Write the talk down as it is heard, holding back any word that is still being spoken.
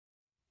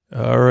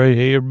All right,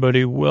 hey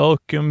everybody,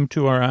 welcome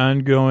to our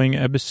ongoing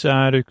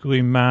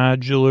episodically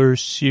modular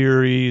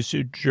series,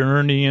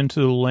 Journey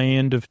into the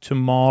Land of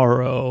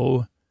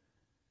Tomorrow.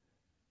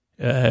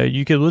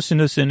 You can listen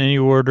to this in any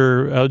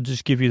order. I'll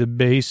just give you the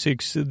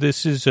basics.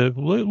 This is a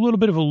little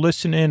bit of a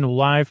listen-in,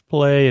 live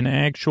play, an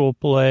actual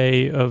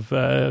play of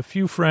a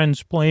few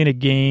friends playing a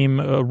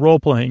game, a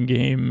role-playing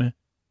game.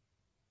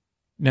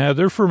 Now,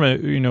 they're from they're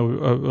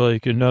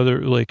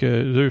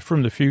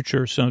from the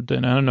future or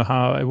something. I don't know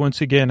how. Once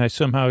again, I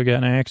somehow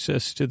got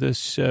access to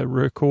this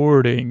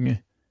recording.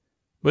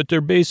 But they're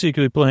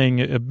basically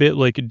playing a bit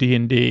like a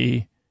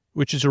D&D,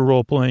 which is a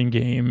role-playing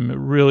game.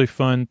 Really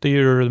fun,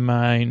 theater of the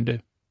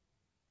mind.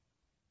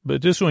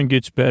 But this one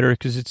gets better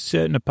because it's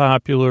set in a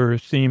popular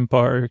theme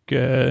park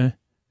that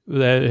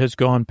has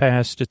gone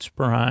past its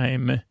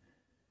prime.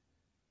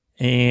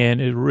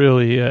 And it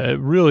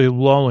really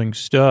lulling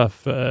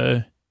stuff.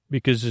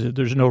 Because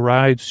there's no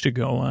rides to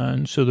go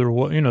on, so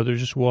they're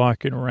just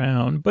walking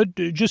around, but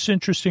just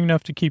interesting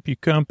enough to keep you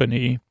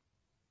company.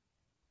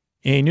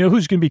 And you know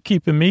who's going to be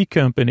keeping me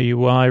company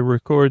while I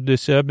record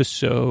this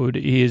episode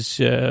is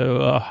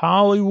a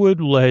Hollywood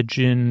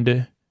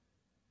legend,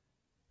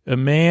 a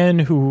man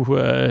who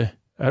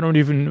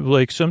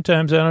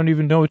sometimes I don't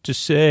even know what to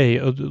say.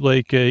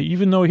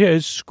 Even though he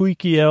has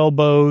squeaky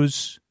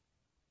elbows.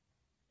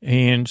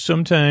 And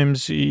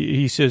sometimes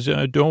he says,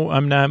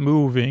 I'm not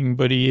moving,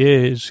 but he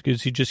is,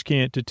 because he just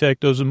can't detect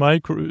those a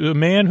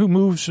man who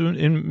moves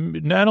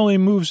not only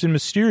moves in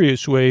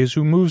mysterious ways,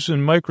 who moves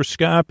in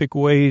microscopic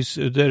ways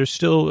that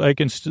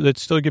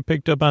still get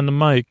picked up on the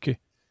mic.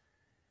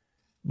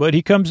 But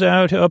he comes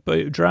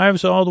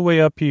drives all the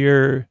way up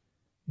here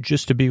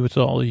just to be with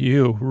all of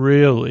you,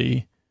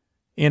 really,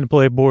 and to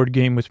play a board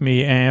game with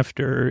me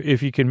after,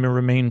 if he can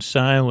remain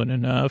silent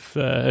enough.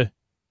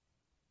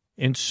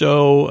 And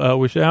so,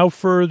 without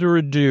further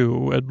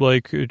ado, I'd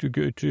like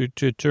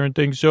to turn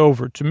things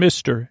over to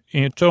Mr.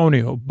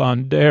 Antonio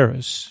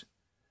Banderas.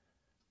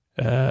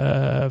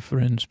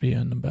 Friends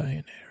beyond the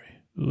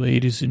binary,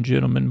 ladies and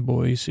gentlemen,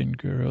 boys and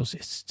girls,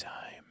 it's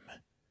time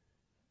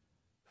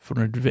for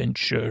an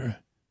adventure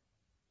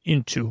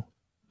into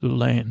the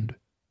land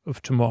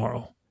of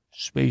tomorrow.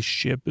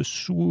 Spaceship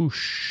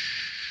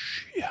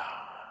swoosh. Yeah.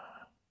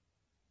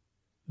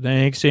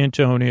 Thanks,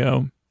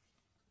 Antonio.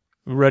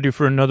 Ready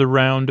for another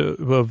round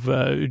of,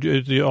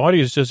 the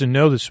audience doesn't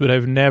know this, but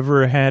I've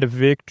never had a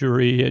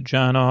victory at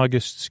John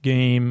August's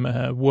game,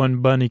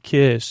 One Bunny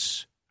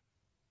Kiss,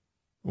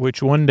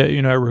 which one day,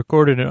 I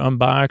recorded an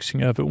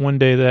unboxing of it. One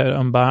day that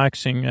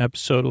unboxing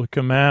episode will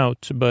come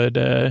out, but,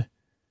 I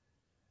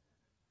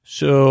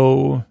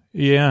still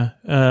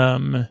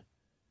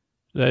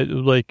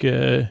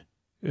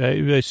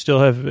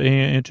have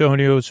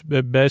Antonio's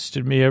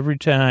bested me every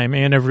time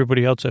and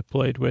everybody else I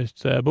played with,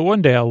 but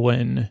one day I'll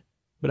win.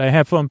 But I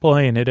have fun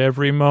playing it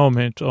every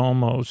moment,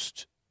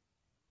 almost.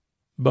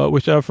 But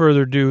without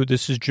further ado,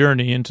 this is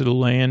Journey into the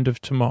Land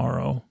of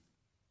Tomorrow.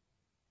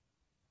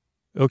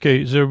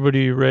 Okay, is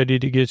everybody ready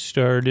to get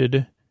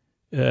started?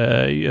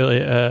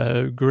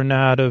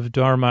 Granada of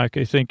Darmok,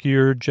 I think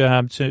your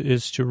job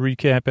is to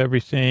recap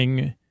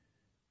everything,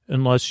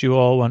 unless you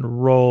all want to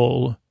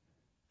roll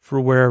for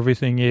where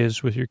everything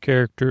is with your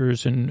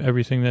characters and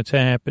everything that's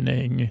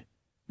happening,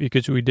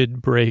 because we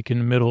did break in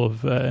the middle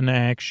of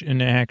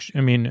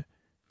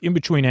in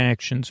between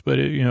actions, but,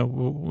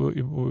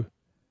 oh,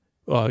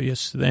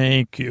 yes,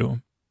 thank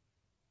you.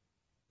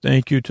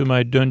 Thank you to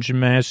my dungeon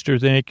master.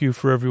 Thank you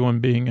for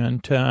everyone being on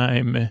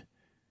time.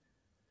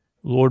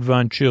 Lord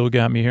Von Chill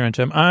got me here on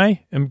time.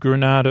 I am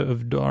Granada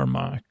of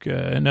Darmok,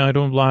 and I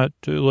don't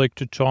like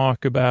to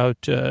talk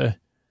about the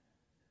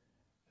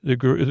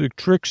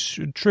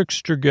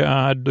trickster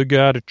god, the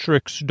god of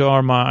tricks,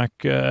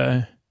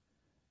 Darmok.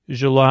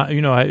 There's a lot,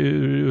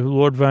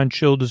 Lord Von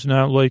Chill does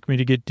not like me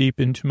to get deep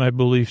into my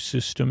belief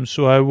system,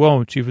 so I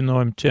won't, even though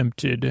I'm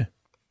tempted.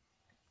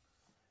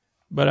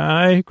 But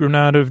I,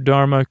 Granada of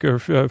Darmok,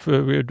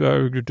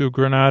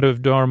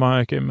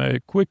 am a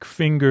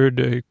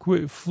quick-fingered,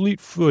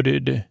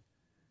 fleet-footed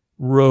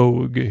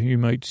rogue, you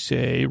might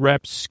say,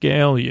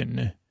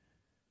 rapscallion.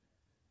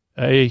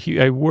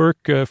 I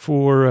work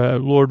for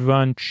Lord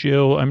Von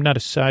Chill. I'm not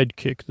a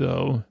sidekick,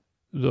 though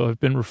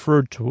I've been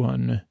referred to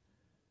one.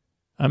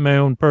 I'm my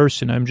own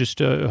person. I'm just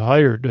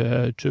hired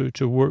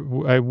to work.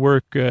 I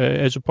work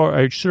as a part.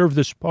 I serve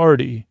this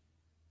party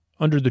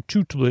under the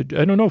tutelage.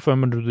 I don't know if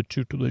I'm under the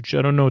tutelage.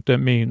 I don't know what that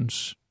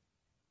means.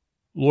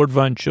 Lord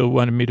Von Chill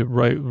wanted me to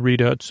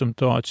read out some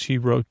thoughts he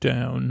wrote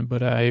down,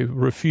 but I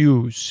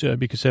refuse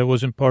because that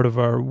wasn't part of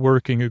our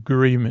working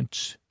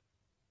agreement.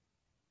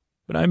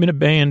 But I'm in a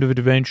band of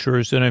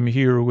adventurers that I'm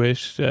here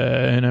with,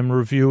 and I'm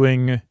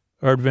reviewing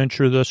our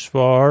adventure thus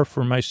far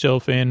for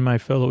myself and my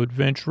fellow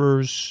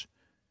adventurers,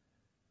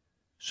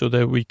 so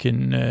that we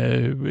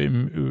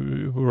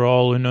can, we're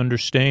all in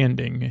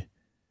understanding.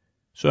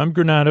 So I'm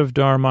Granada of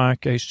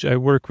Darmok. I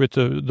work with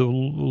the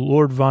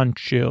Lord Von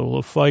Chill,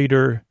 a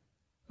fighter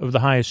of the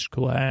highest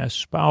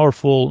class,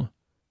 powerful,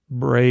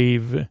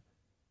 brave,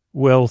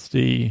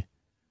 wealthy.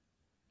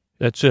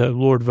 That's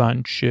Lord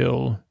Von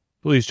Chill.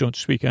 Please don't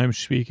speak. I'm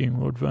speaking,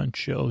 Lord Von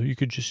Chill. You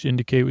could just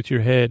indicate with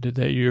your head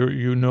that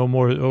you know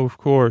more. Oh, of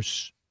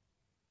course.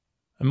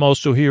 I'm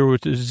also here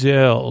with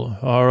Zell,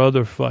 our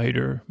other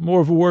fighter. More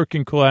of a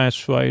working class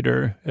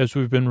fighter, as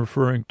we've been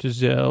referring to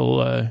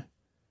Zell.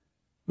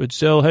 But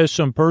Zell has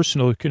some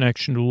personal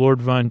connection to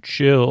Lord Von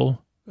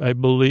Chill. I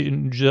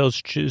believe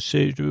Zell's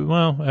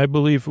I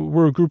believe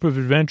we're a group of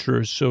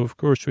adventurers, so of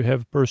course we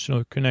have a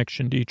personal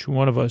connection to each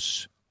one of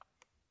us.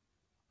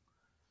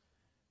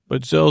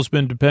 But Zell's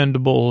been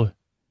dependable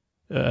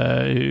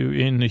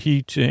in the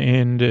heat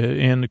and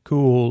the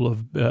cool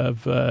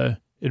of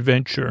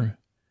adventure.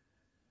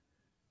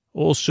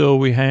 Also,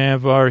 we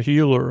have our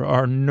healer,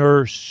 our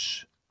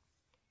nurse.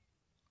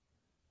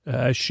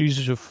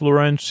 She's a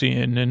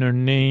Florentian, and her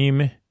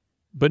name,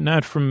 but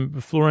not from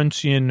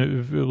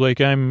Florentian,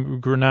 like I'm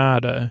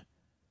Granada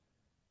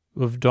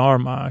of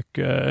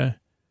Darmok.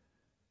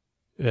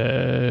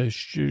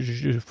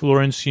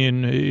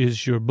 Florentian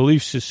is your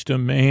belief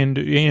system and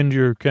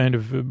your kind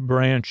of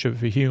branch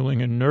of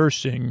healing and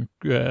nursing.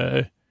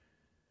 And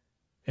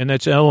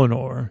that's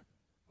Eleanor,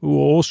 who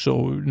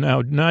also,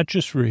 now, not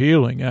just for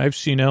healing. I've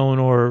seen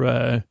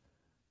Eleanor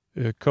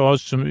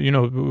cause some,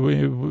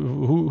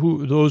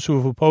 who those who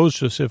have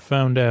opposed us have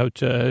found out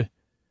that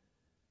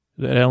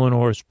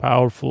Eleanor is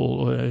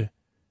powerful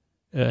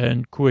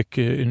and quick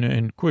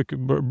and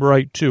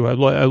bright too. I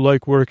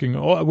like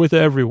working with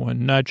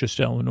everyone, not just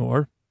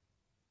Eleanor.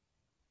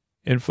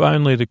 And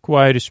finally, the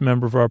quietest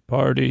member of our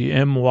party,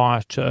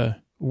 Mwat,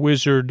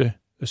 wizard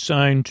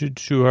assigned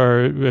to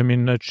our. I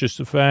mean, that's just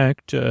a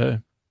fact.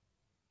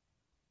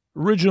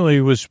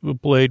 Originally, was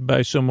played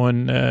by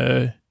someone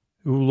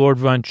who Lord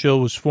Von Chill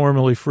was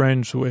formerly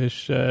friends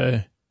with.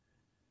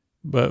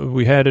 But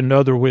we had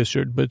another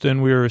wizard, but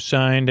then we were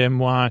assigned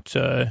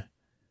Mwat.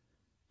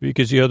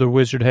 Because the other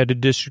wizard had a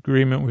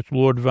disagreement with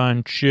Lord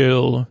Von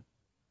Chill,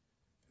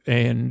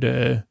 and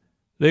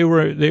they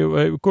were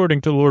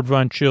according to Lord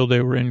Von Chill, they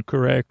were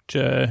incorrect.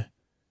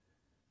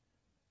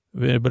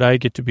 But I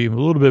get to be a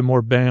little bit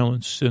more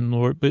balanced than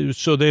Lord. But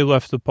so they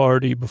left the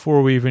party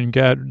before we even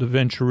got the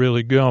venture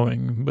really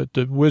going. But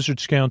the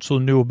Wizards Council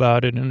knew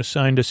about it and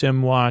assigned us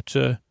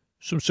Mwat,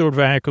 some sort of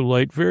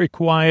acolyte, very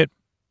quiet.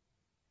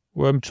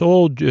 Well, I'm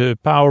told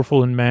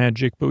powerful in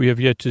magic, but we have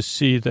yet to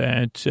see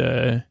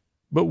that.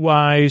 But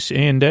wise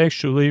and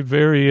actually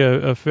very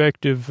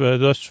effective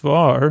thus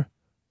far,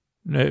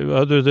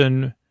 other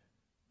than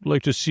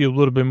like to see a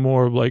little bit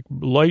more like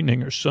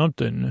lightning or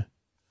something.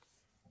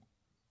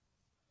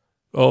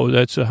 Oh,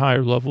 that's a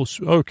higher level.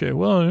 Okay,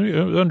 well,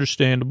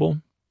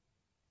 understandable.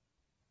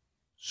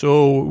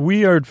 So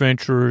we are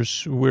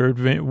adventurers.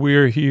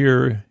 We're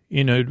here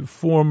in a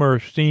former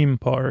theme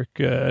park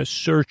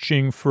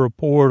searching for a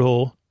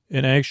portal.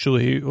 And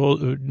actually,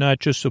 not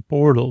just a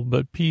portal,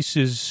 but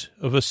pieces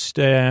of a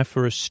staff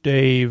or a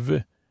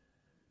stave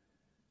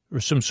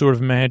or some sort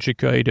of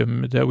magic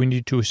item that we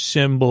need to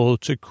assemble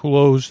to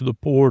close the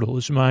portal,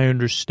 is my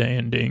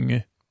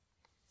understanding.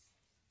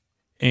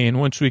 And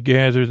once we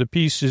gather the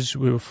pieces,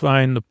 we'll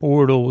find the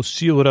portal, we'll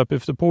seal it up.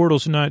 If the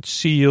portal's not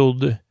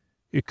sealed,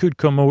 it could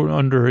come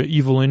under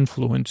evil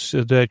influence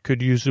that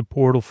could use the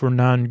portal for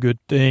non-good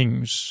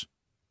things.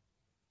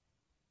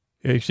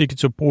 I think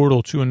it's a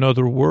portal to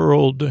another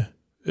world,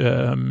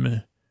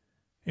 and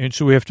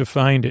so we have to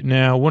find it.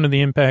 Now, one of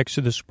the impacts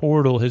of this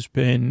portal has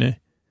been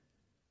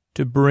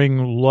to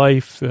bring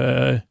life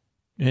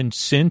and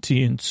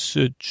sentience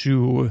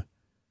to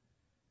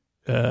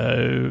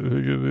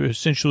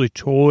essentially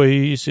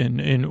toys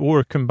and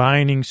or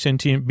combining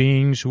sentient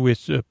beings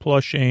with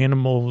plush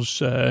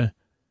animals, or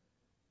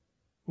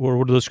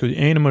what let's call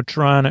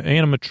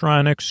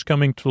animatronics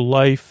coming to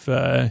life.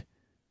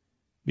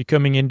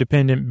 Becoming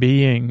independent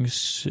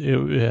beings,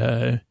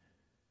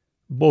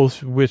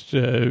 both with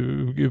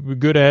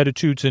good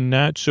attitudes and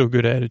not so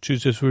good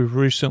attitudes, as we've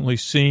recently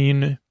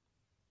seen.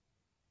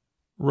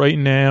 Right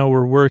now,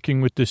 we're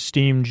working with the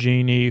Steam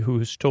Genie, who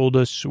has told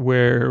us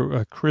where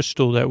a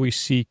crystal that we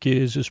seek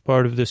is as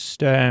part of this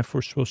staff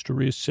we're supposed to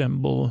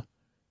reassemble.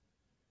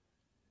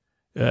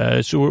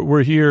 So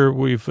we're here.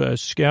 We've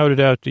scouted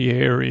out the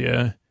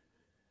area.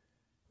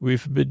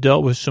 We've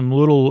dealt with some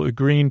little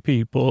green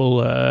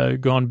people,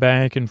 gone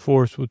back and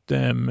forth with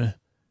them.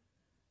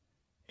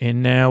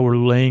 And now we're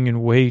laying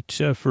in wait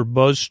for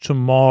Buzz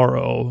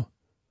Tomorrow,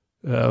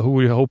 who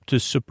we hope to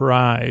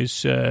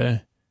surprise.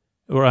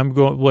 Or I'm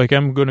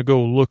going to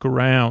go look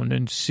around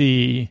and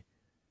see.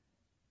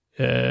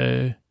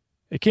 I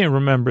can't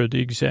remember the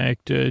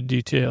exact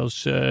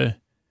details,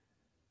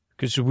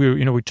 because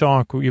we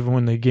talk even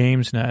when the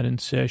game's not in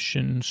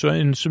session. So,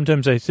 and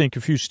sometimes I think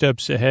a few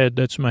steps ahead.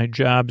 That's my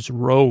job as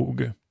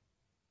rogue.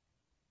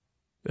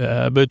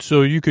 But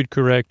so you could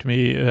correct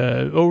me.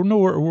 Oh no,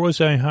 or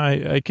was I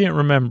high? I can't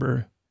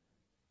remember.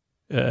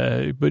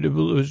 But it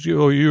was.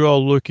 Oh, you're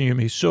all looking at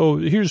me. So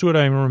here's what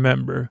I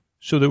remember,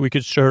 so that we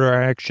could start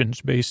our actions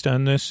based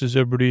on this. Is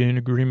everybody in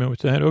agreement with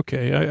that?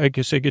 Okay, I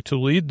guess I get to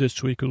lead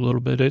this week a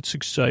little bit. It's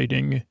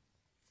exciting.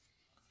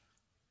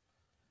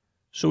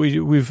 So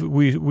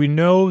we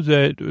know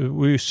that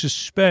we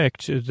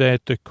suspect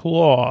that the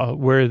claw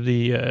where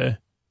the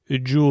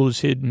jewel is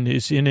hidden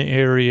is in an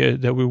area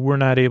that we were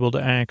not able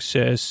to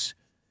access.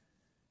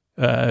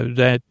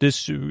 That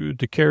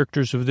the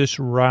characters of this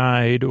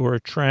ride or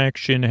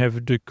attraction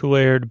have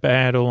declared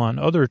battle on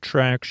other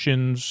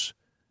attractions,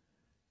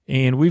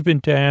 and we've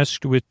been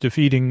tasked with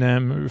defeating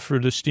them for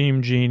the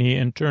Steam Genie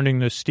and turning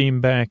the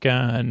steam back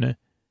on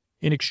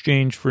in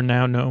exchange for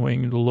now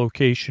knowing the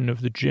location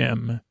of the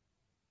gem.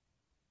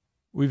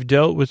 We've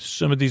dealt with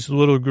some of these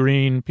little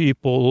green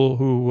people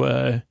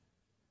who,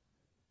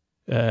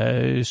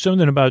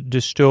 something about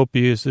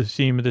dystopia is the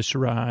theme of this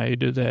ride,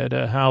 that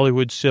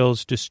Hollywood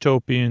sells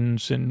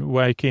dystopians, and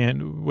why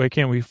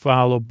can't we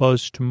follow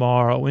Buzz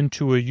tomorrow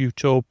into a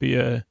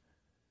utopia?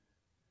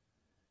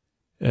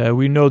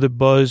 We know that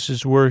Buzz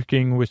is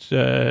working with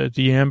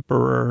the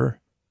Emperor,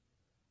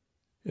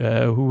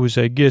 who was,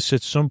 I guess,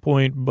 at some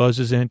point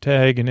Buzz's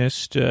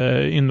antagonist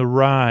in the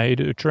ride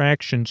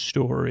attraction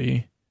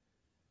story.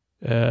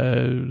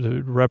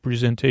 The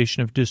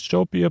representation of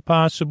dystopia,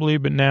 possibly,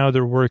 but now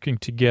they're working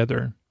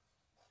together.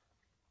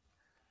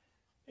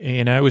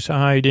 And I was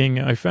hiding.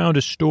 I found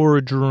a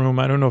storage room.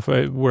 I don't know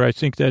where I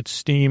think that's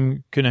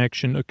Steam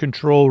connection, a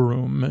control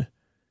room.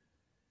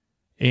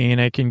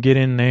 And I can get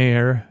in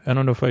there. I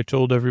don't know if I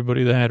told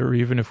everybody that or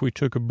even if we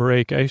took a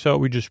break. I thought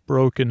we just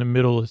broke in the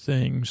middle of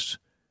things.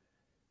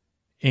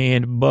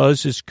 And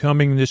Buzz is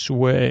coming this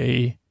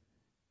way.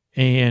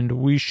 And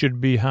we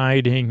should be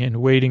hiding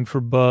and waiting for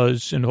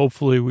Buzz, and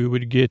hopefully we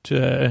would get,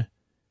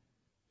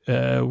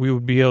 we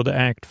would be able to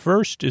act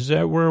first. Is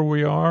that where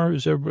we are?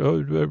 Is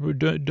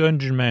that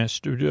Dungeon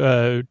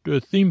Master,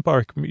 theme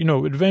park,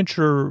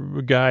 adventure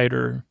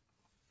guider?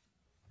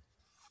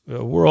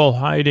 We're all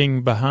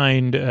hiding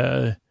behind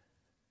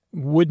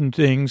wooden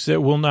things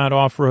that will not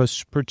offer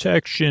us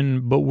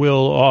protection, but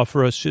will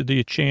offer us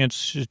the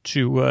chance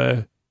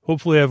to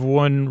hopefully have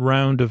one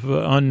round of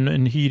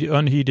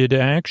unheated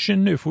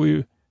action. If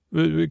we,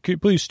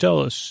 please tell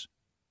us.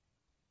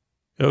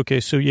 Okay,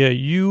 so yeah,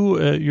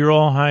 you're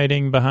all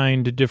hiding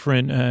behind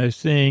different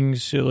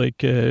things,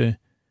 like old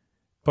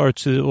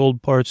parts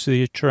of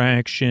the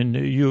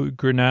attraction.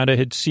 Granada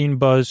had seen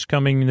Buzz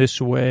coming this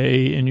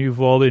way, and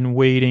you've all been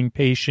waiting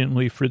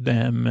patiently for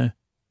them.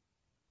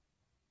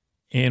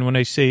 And when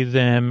I say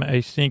them,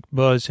 I think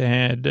Buzz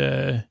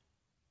had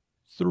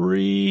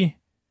 3...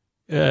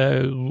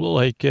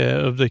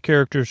 of the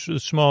characters, the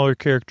smaller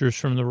characters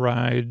from the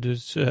ride,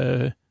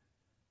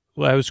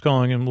 I was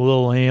calling them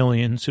little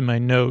aliens in my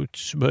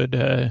notes, but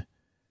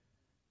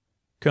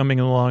coming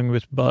along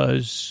with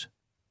Buzz.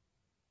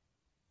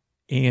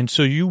 And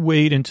so you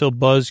wait until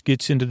Buzz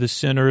gets into the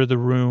center of the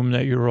room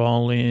that you're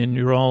all in.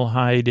 You're all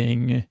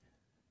hiding.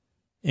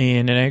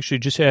 And it actually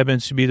just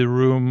happens to be the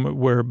room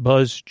where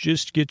Buzz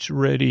just gets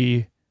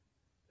ready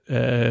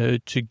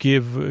to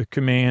give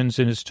commands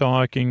and is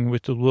talking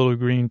with the little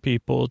green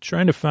people,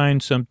 trying to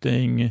find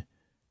something.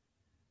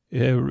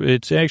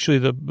 It's actually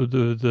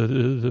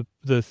the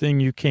thing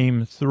you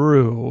came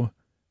through,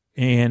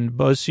 and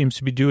Buzz seems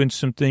to be doing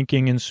some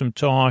thinking and some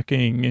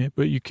talking,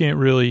 but you can't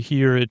really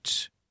hear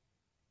it.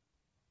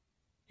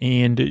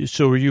 And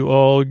so are you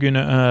all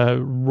gonna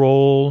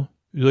roll?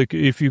 Like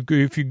if you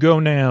go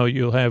now,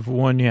 you'll have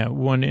one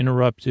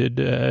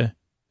interrupted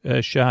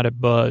shot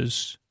at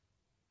Buzz.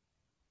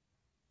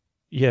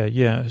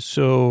 Yeah.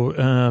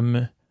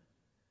 So,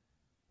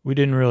 we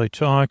didn't really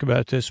talk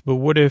about this, but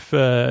what if,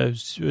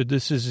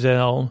 this is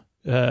Zell,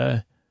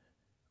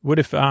 what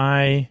if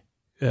I,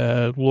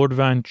 Lord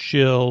Von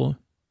Chill,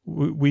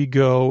 we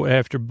go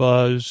after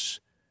Buzz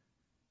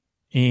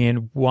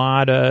and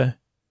Wada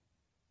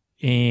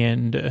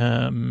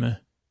and,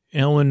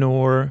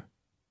 Eleanor,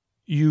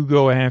 you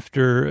go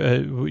after,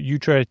 you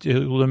try to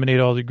eliminate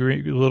all the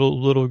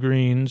little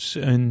greens,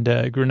 and,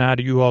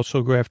 Granada, you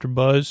also go after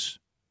Buzz?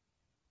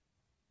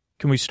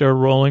 Can we start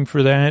rolling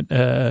for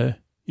that?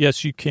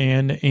 Yes, you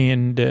can.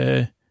 And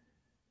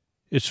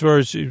as far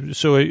as,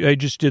 so I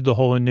just did the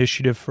whole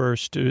initiative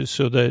first,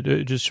 so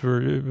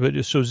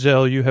that so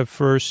Zell, you have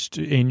first,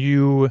 and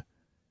you're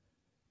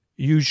going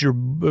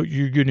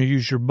to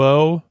use your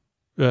bow.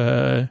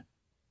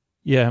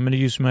 Yeah, I'm going to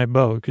use my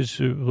bow because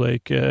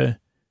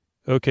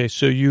okay,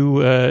 so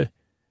you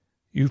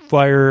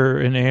fire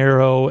an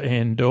arrow,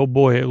 and oh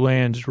boy, it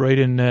lands right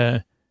in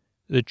the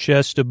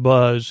chest of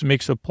Buzz.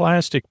 Makes a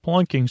plastic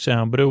plunking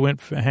sound, but it went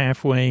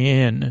halfway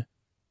in.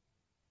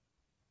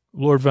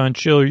 Lord Von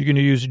Chill, you're going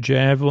to use a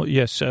javelin?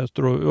 Yes, I'll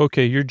throw.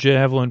 Okay, your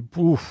javelin,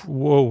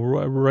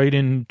 right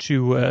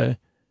into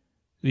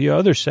the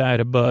other side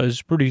of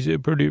Buzz.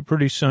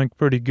 Pretty sunk,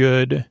 pretty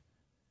good.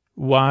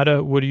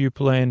 Wada, what do you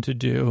plan to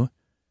do?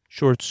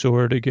 Short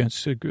sword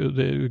against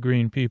the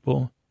green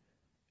people.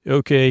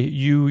 Okay,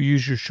 you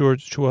use your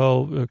short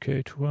 12.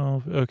 Okay,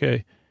 12.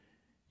 Okay.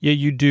 Yeah,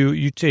 you do.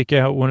 You take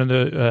out one of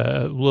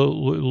the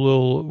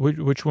little.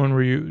 Which one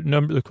were you?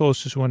 The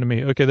closest one to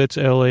me. Okay, that's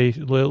LA,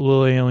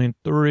 little alien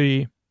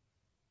 3.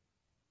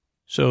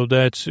 So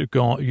that's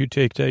gone. You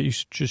take that. You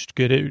just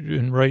get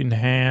it right in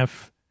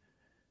half.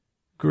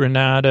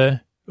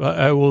 Granada.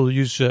 I will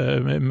use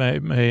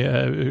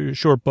my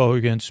short bow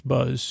against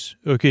Buzz.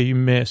 Okay, you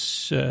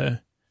miss.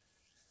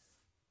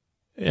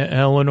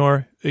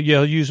 Eleanor? Yeah,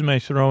 I'll use my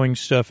throwing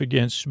stuff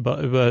against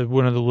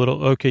one of the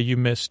little... Okay, you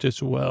missed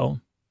as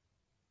well.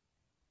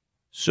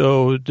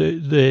 So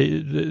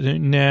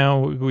now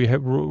we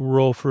have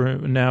roll for...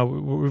 Now,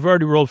 we've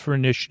already rolled for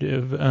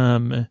initiative.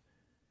 And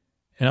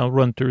I'll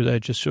run through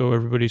that just so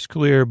everybody's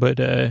clear. But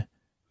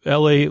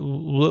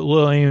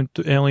Alien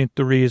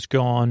 3 is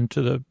gone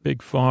to the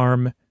big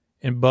farm.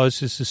 And Buzz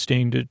has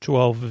sustained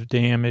 12 of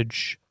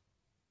damage.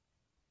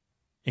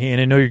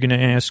 And I know you're going to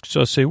ask, so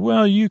I'll say,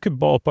 well, you could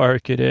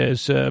ballpark it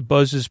as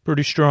Buzz is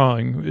pretty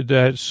strong.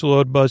 That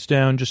slowed Buzz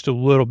down just a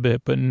little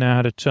bit, but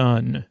not a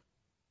ton.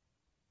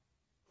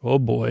 Oh,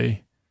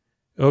 boy.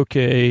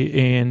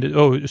 Okay,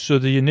 and, so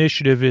the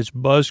initiative is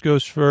Buzz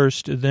goes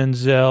first, then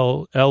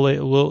Zell,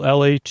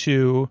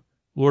 LA2,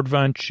 Lord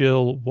Von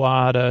Chill,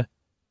 Wada,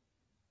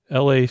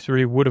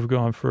 LA3 would have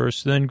gone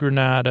first, then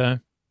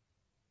Granada,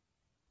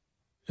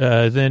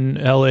 then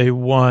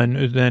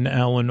LA1, then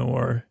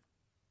Eleanor.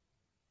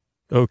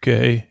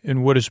 Okay,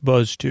 and what does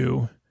Buzz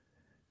do?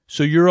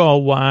 So you're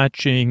all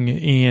watching,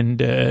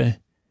 and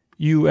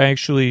you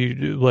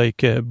actually,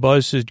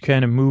 Buzz had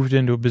kind of moved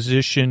into a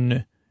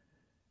position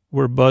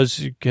where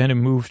Buzz kind of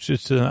moved to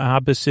the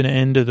opposite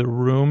end of the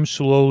room,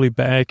 slowly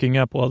backing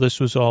up while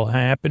this was all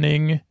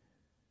happening.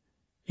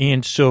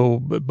 And so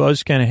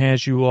Buzz kind of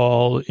has you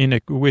all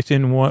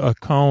within a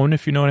cone,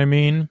 if you know what I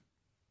mean.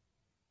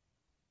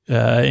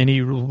 And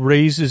he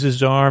raises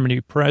his arm and he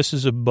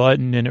presses a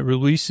button and it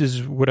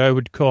releases what I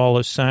would call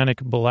a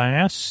sonic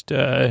blast.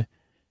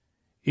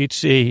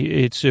 It's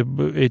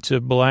a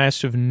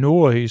blast of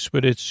noise,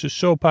 but it's just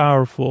so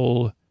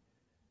powerful.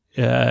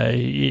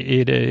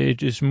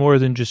 It is more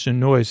than just a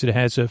noise. It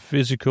has a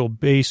physical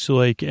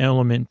bass-like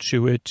element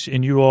to it,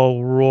 and you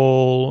all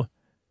roll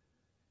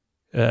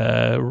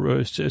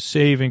a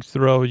saving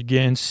throw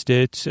against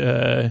it.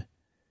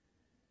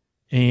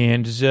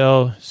 And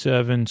Zell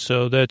 7,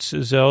 so that's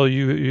Zell.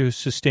 You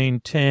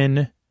sustain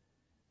 10.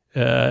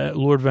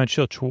 Lord Von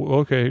Chill,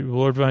 okay.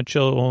 Lord Von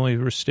Chill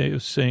only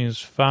sustains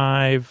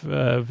 5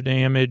 of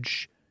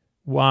damage.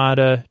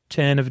 Wada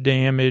 10 of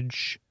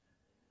damage.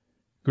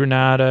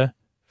 Granada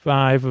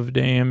 5 of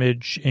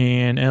damage,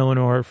 and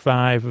Eleanor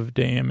 5 of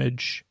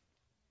damage.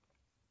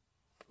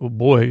 Oh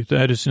boy,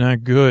 that is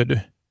not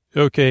good.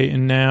 Okay,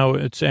 and now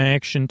it's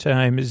action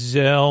time.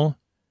 Zell.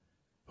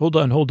 Hold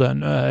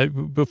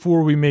on.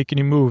 Before we make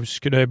any moves,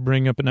 could I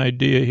bring up an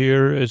idea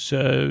here as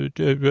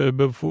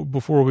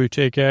before we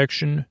take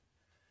action?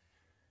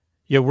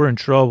 Yeah, we're in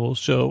trouble,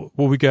 so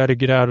we got to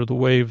get out of the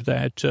way of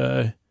that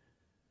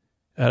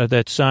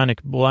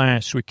sonic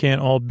blast. We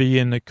can't all be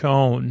in the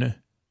cone.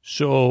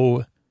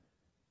 So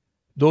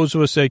those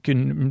of us that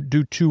can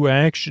do 2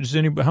 actions,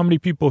 how many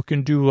people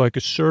can do like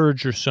a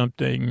surge or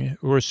something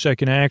or a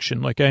second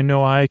action? Like I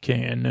know I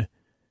can.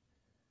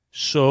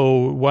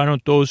 So why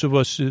don't those of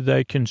us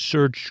that can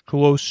surge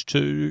close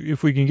to,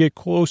 if we can get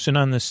close and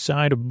on the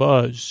side of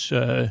Buzz,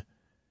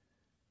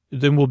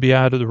 then we'll be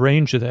out of the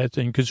range of that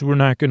thing because we're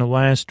not going to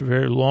last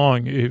very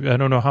long. I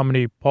don't know how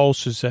many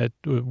pulses that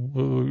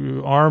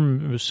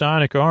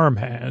sonic arm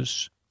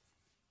has.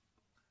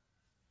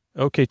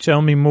 Okay,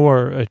 tell me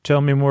more.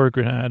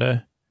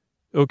 Granada.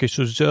 Okay,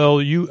 so Zell,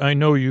 I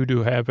know you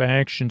do have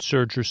action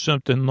surge or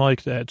something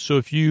like that. So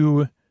if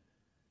you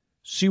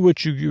see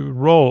what you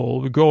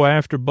roll, go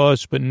after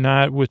Buzz, but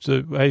not with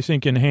I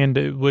think in hand,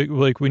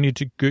 like we need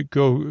to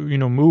go,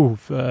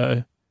 move.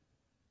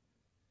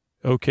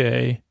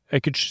 Okay, I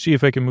could see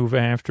if I can move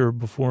after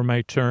before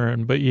my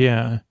turn, but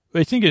yeah,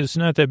 I think it's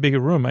not that big a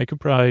room. I could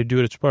probably do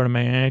it as part of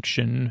my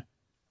action.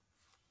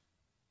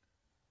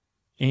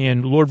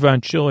 And Lord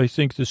Von Chill, I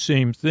think the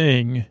same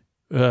thing.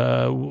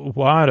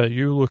 Wada,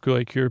 you look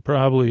like you're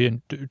probably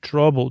in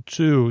trouble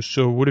too.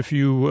 So what if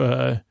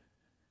you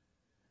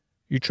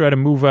try to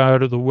move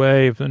out of the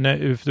way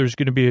if there's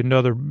going to be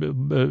another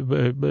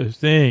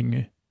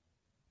thing?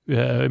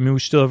 I mean, we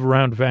still have a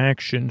round of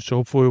action, so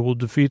hopefully we'll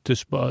defeat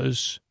this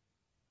Buzz.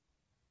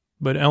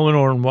 But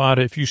Eleanor and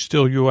Wada, if you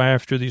still go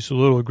after these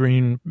little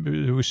green,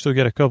 we still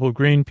got a couple of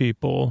green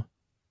people.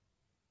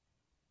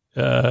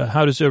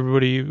 How does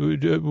everybody,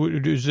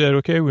 is that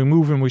okay? We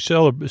move and we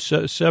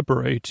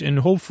separate, and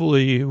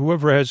hopefully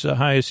whoever has the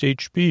highest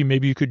HP,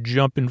 maybe you could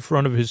jump in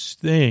front of his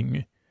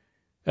thing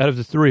out of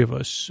the 3 of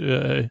us.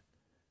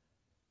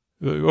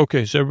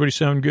 Okay, so everybody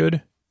sound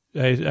good?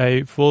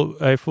 I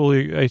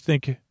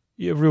think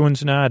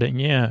everyone's nodding,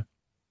 yeah.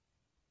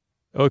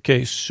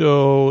 Okay,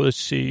 so let's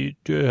see,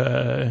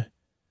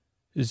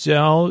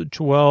 Zell,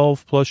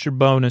 12 plus your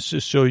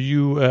bonuses. So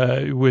you,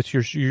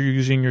 you're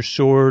using your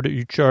sword,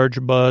 you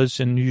charge Buzz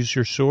and use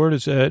your sword.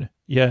 Is that?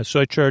 Yeah. So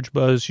I charge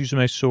Buzz, use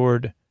my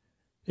sword,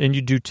 and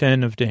you do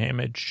 10 of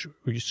damage.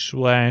 You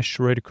slash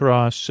right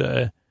across.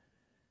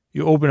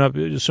 You open up,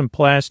 some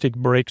plastic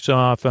breaks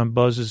off on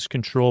Buzz's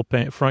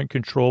front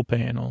control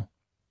panel.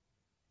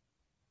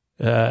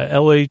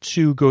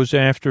 LA2 goes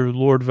after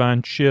Lord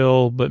Von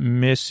Chill, but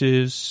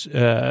misses.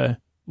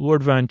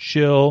 Lord Von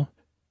Chill.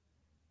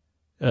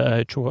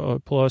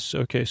 12 plus.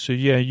 Okay, so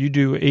yeah, you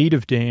do 8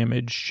 of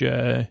damage.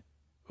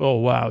 Oh,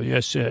 wow.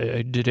 Yes,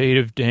 I did 8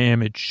 of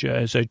damage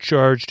as I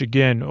charged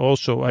again.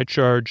 Also, I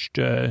charged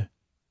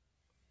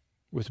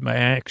with my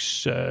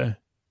axe.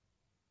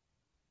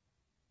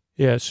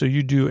 Yeah, so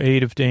you do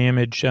 8 of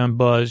damage on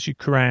Buzz. You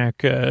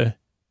crack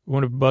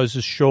one of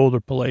Buzz's shoulder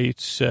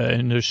plates,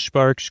 and there's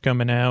sparks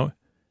coming out.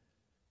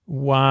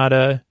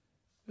 Wada,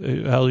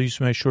 I'll use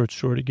my short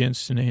sword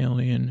against an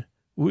alien.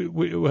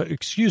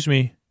 Excuse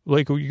me.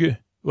 Like,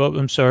 well,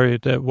 I'm sorry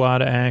that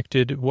Wada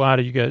acted.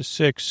 Wada, you got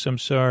 6. I'm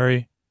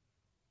sorry.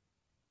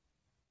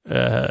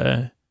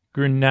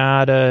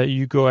 Granada,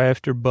 you go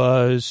after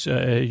Buzz.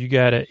 You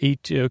got a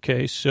 8.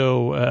 Okay,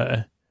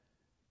 so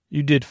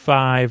you did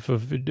 5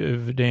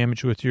 of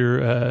damage with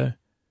your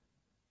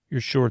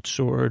short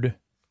sword.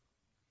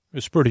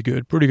 It's pretty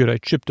good. Pretty good. I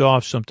chipped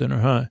off something,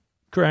 huh?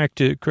 Cracked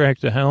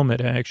the helmet,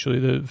 actually,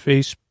 the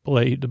face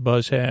plate the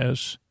Buzz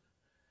has.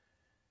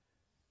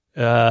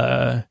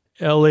 LA1,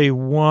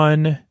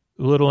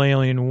 Little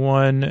Alien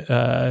 1,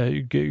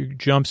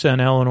 jumps on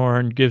Eleanor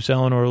and gives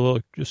Eleanor a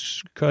little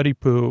just cutty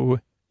poo.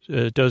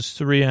 Does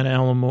 3 on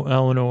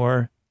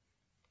Eleanor.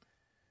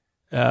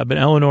 But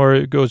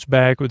Eleanor goes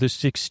back with a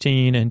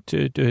 16, and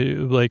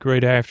like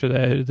right after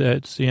that,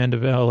 that's the end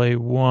of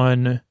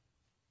LA1.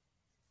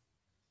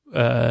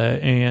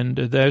 And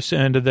that's the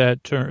end of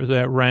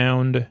that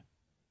round.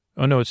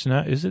 Oh, no, it's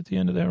not. Is it the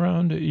end of that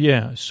round?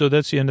 Yeah, so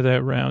that's the end of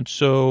that round.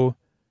 So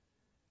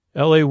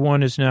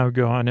LA1 is now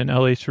gone, and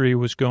LA3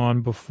 was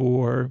gone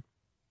before.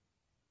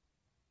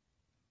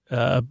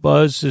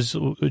 Buzz is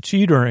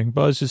teetering.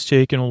 Buzz is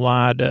taking a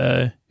lot.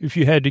 If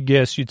you had to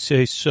guess, you'd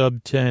say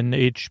sub 10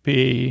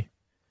 HP.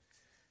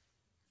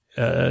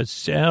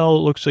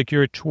 Sal, looks like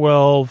you're at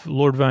 12.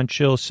 Lord Von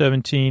Chill,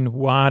 17.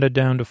 Wada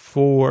down to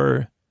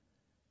 4.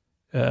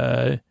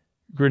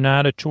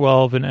 Granada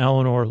 12 and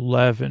Eleanor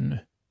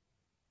 11.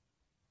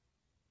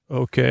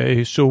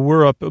 Okay, so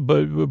we're up,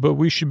 but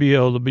we should be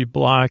able to be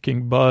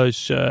blocking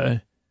Buzz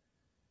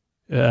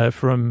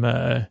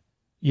from.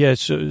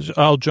 Yes,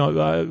 I'll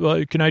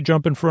jump. Can I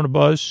jump in front of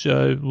Buzz?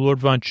 Lord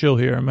Von Chill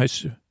here.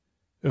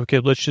 Okay?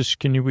 Let's just.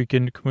 Can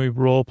we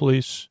roll,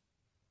 please?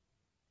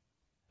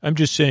 I'm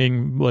just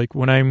saying, like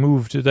when I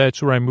moved,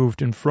 that's where I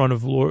moved in front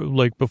of Lord,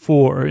 like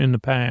before in the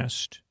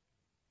past.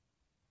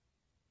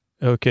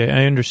 Okay,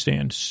 I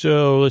understand.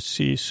 So let's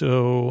see.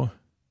 So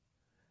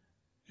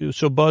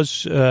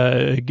Buzz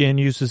again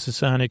uses the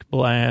sonic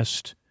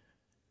blast,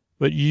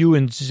 but you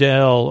and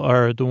Zell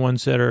are the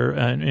ones that are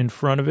in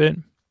front of it.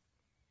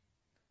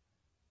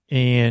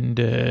 And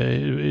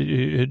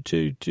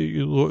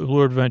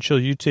Lord Von Chill,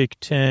 you take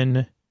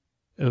 10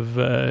 of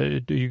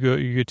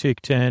you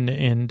take 10,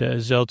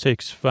 and Zell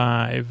takes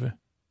 5.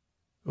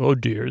 Oh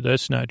dear,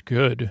 that's not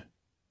good.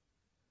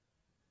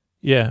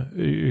 Yeah,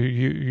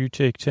 you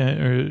take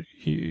 10, or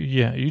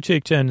you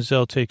take 10.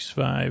 Zell takes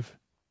 5.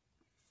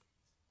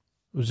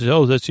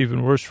 Zell, that's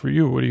even worse for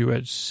you. What are you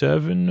at,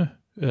 7?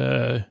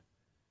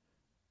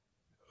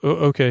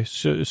 Okay,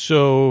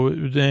 so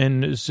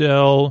then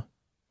Zell.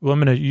 Well,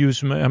 I'm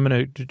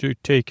gonna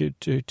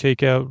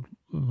take out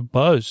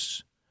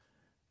Buzz.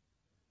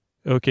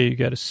 Okay, you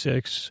got a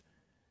 6.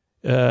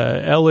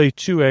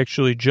 LA2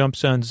 actually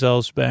jumps on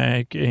Zell's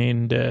back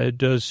and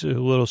does a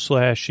little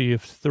slashy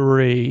of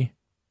 3.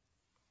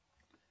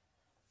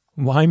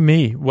 Why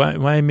me?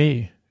 Why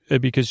me?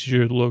 Because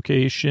your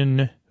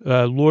location.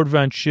 Lord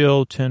Von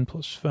Chill, 10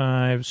 plus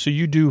 5. So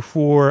you do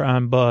 4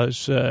 on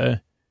Buzz.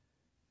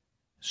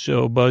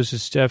 So Buzz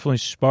is definitely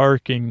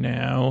sparking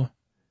now.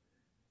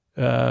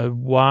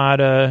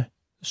 Wada,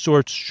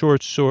 short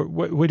sword.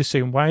 Wait a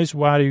second. Why is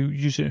Wada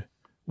using?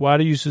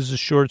 Wada uses a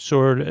short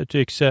sword,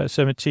 takes out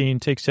 17,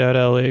 takes out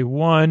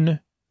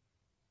LA1.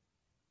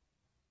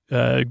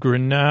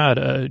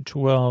 Granada,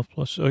 12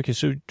 plus. Okay,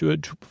 so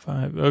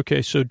 5.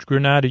 Okay, so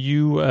Granada,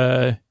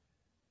 you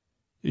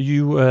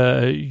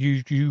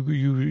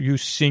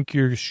sink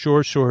your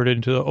short sword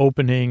into the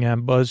opening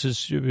on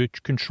Buzz's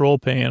control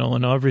panel,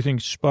 and everything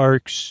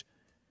sparks,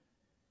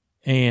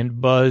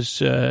 and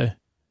Buzz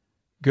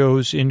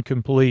goes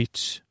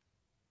incomplete.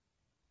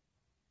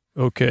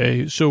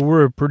 Okay, so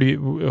we're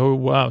oh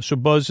wow, so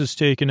Buzz is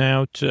taken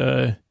out.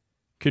 Do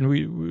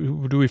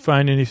we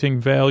find anything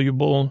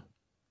valuable?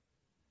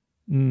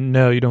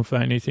 No, you don't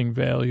find anything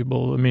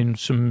valuable. I mean,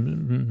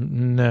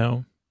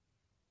 no.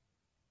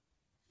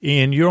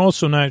 And you're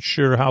also not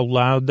sure how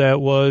loud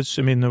that was.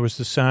 I mean, there was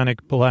the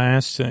sonic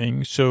blast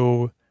thing,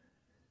 so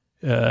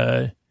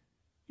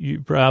you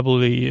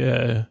probably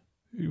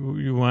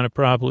you want to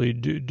probably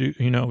do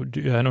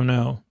I don't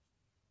know.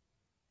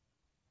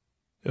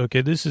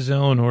 Okay, this is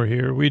Eleanor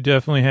here. We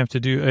definitely have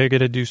to I got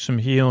to do some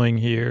healing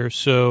here.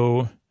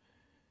 So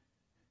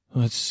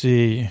let's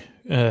see.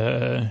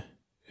 I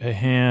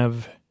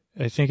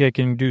think I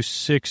can do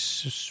 6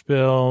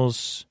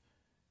 spells.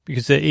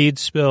 Because the aid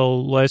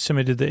spell, last time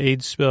I did the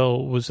aid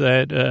spell, was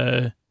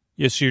that,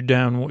 yes, you're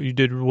down, you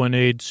did 1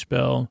 aid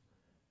spell.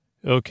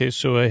 Okay,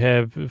 so I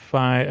have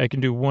 5, I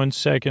can do 1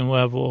 second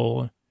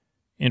level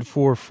and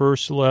 4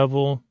 first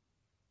level.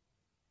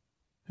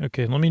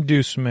 Okay, let me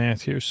do some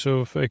math here.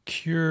 So if I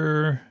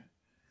cure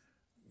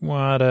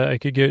Wada, I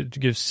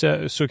could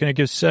so can I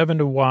give 7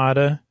 to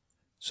Wada?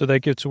 So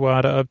that gets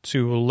Wada up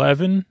to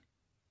 11.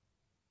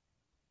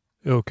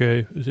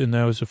 Okay, and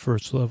that was a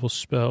first level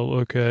spell.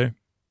 Okay.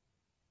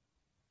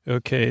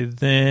 Okay,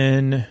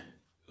 then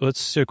let's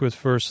stick with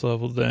first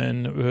level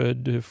then.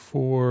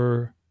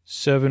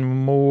 7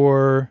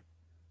 more.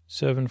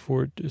 7,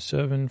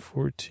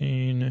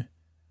 14.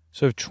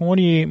 So I have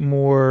 28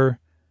 more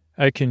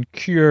I can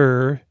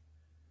cure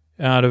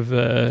out of,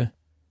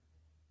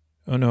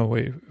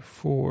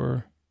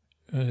 4,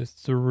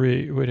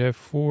 3, we'd have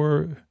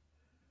 4,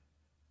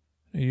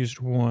 I used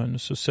 1,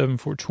 so 7,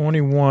 4,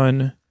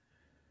 21,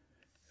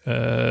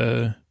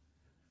 so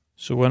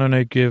why don't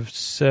I give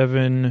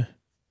 7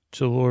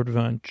 to Lord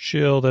Von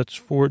Chill, that's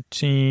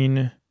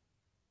 14,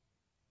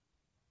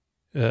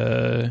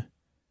 oh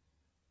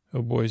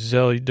boy,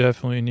 Zell,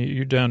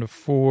 you're down to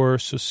 4,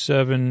 so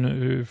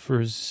 7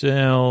 for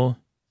Zell.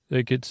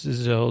 That gets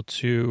Zell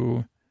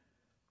to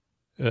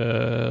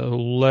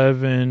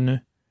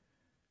 11.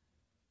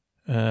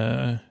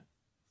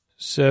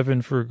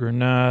 7 for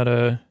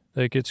Granada.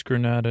 That gets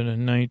Granada to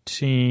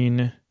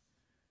 19.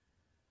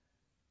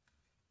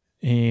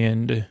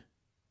 And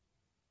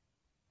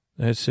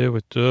that's it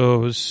with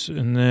those.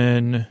 And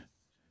then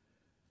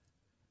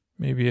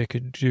maybe I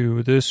could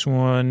do this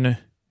one.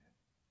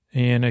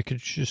 And I could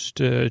just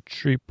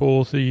treat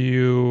both of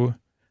you.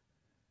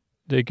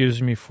 That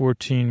gives me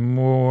 14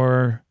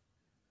 more.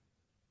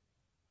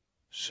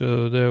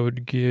 So that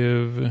would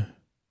give,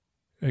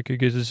 I could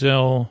get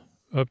Zell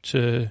up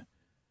to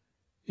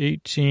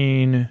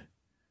 18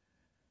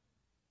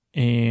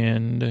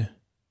 and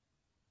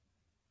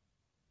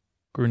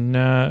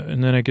Granada,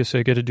 and then I guess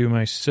I got to do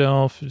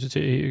myself.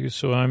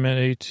 So I'm at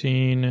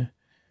 18.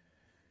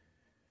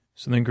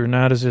 So then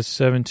Granada's at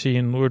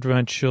 17. Lord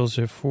Von Chill's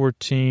at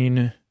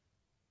 14.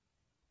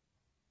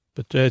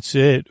 But that's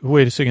it.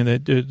 Wait a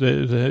second.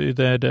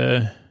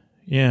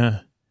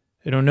 Yeah.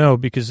 I don't know,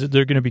 because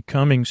they're going to be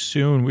coming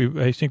soon.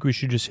 I think we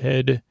should just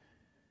head.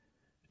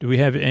 Do we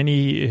have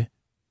any?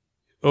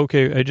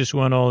 Okay, I just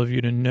want all of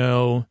you to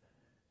know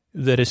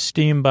that a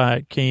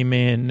Steambot came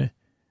in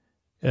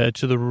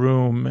to the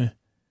room.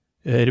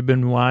 It had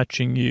been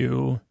watching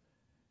you,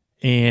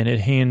 and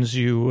it hands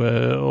you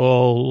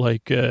all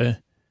like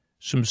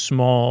some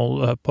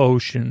small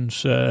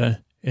potions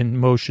and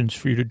motions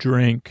for you to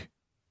drink.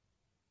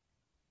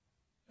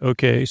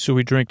 Okay, so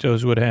we drink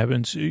those. What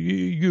happens?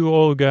 You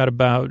all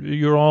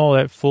you're all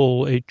at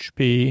full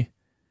HP.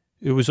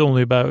 It was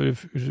only about,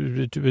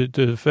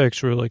 the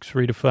effects were like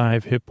 3 to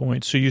 5 hit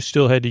points. So you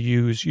still had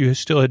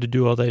to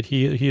do all that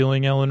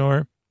healing,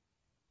 Eleanor.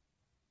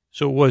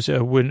 So it was,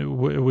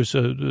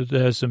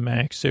 that's the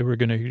max they were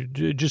going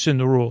to, just in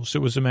the rules,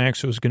 it was the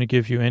max it was going to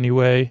give you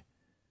anyway.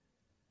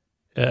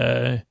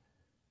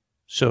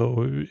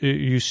 So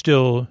you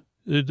still,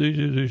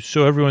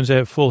 so everyone's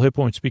at full hit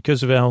points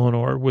because of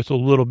Eleanor, with a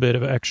little bit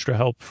of extra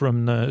help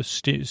from the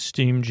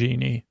Steam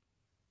Genie.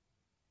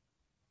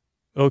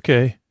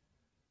 Okay.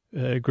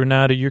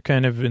 Granada, you're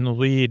kind of in the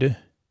lead.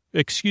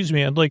 Excuse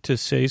me, I'd like to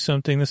say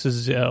something. This is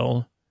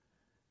Zell.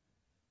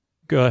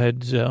 Go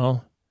ahead,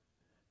 Zell.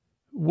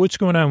 What's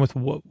going on with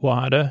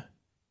Wada?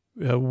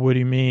 What do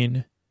you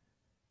mean?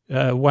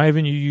 Why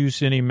haven't you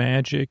used any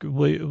magic?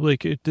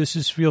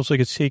 Feels like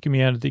it's taking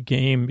me out of the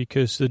game,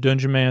 because the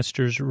Dungeon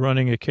Master's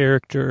running a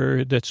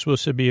character that's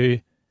supposed to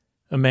be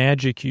a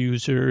magic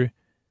user.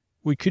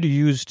 We could have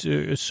used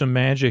some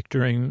magic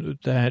during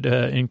that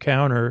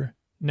encounter.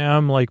 Now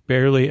I'm like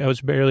I was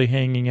barely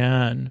hanging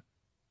on.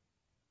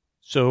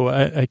 So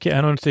I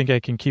don't think I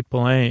can keep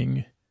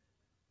playing.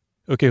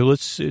 Okay,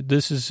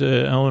 this is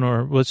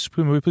Eleanor.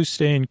 Can we please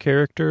stay in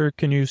character?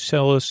 Can you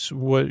tell us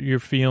what you're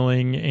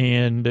feeling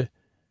and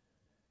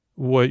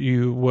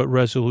what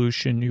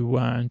resolution you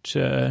want?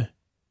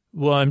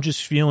 Well, I'm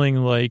just feeling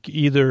like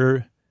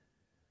either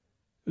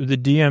the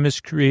DM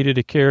has created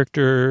a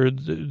character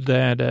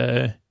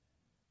that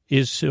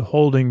is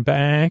holding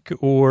back,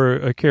 or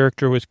a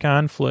character with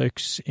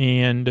conflicts,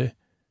 and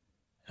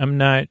I'm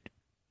not.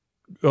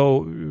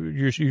 Oh,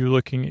 you're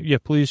looking. Yeah,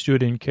 please do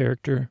it in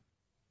character.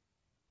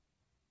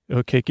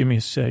 Okay, give me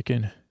a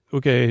second.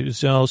 Okay,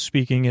 Zell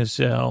speaking as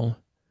Zell.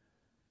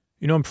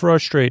 I'm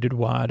frustrated,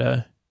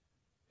 Wada,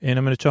 and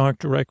I'm going to talk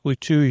directly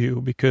to you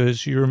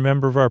because you're a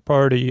member of our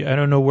party. I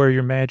don't know where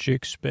your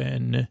magic's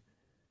been,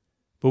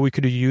 but we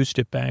could have used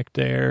it back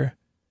there.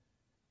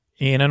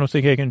 And I don't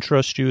think I can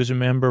trust you as a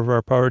member of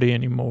our party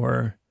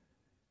anymore.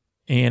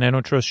 And I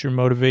don't trust your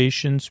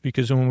motivations,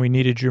 because when we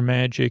needed your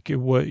magic,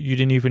 you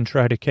didn't even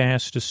try to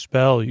cast a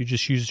spell. You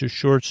just used your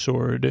short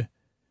sword.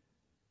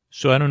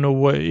 So I don't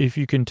know if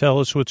you can tell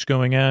us what's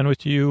going on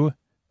with you.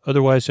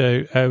 Otherwise,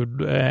 I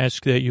would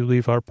ask that you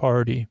leave our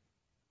party.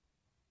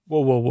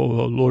 Whoa,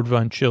 Lord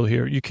Von Chill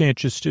here. You can't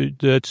just,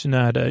 that's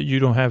not, you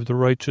don't have the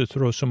right to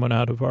throw someone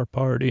out of our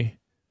party.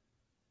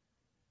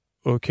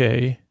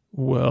 Okay,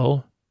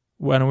 well,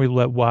 why don't we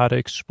let Wada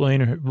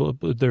explain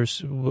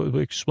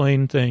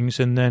things,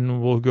 and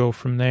then we'll go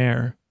from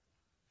there.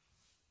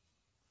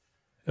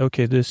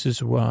 Okay, this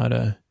is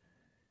Wada.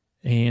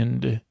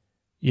 And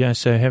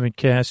yes, I haven't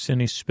cast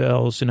any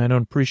spells, and I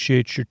don't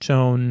appreciate your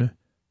tone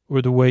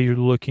or the way you're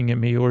looking at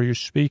me or you're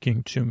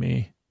speaking to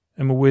me.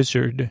 I'm a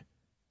wizard.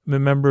 I'm a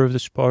member of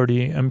this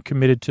party. I'm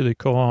committed to the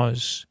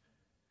cause.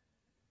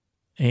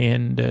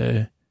 And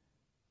I'm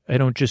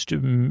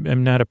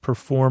not a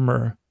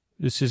performer.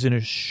 This isn't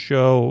a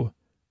show,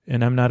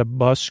 and I'm not a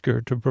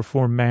busker to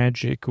perform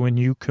magic when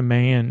you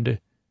command,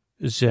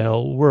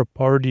 Zell. We're a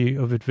party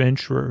of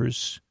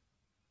adventurers.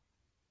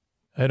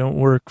 I don't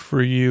work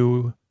for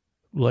you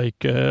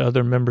like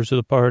other members of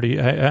the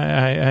party.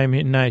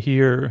 I'm not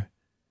here.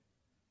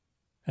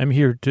 I'm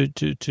here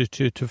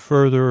to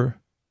further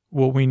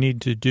what we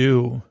need to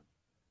do,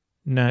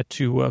 not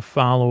to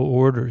follow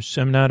orders.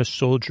 I'm not a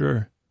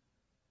soldier.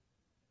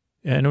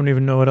 I don't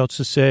even know what else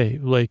to say.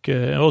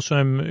 Also,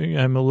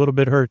 I'm a little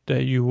bit hurt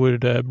that you would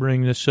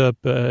bring this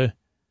up.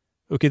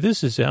 Okay,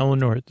 this is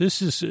Eleanor.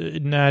 This is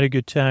not a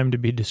good time to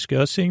be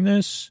discussing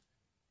this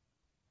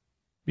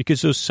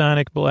because those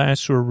sonic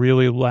blasts were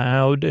really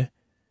loud.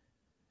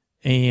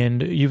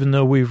 And even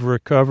though we've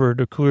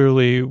recovered,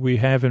 clearly we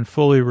haven't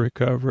fully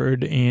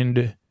recovered.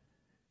 And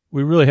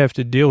we really have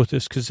to deal with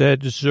this because that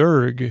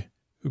Zerg,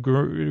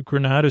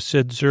 Granada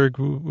said Zerg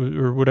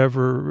or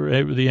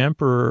whatever, the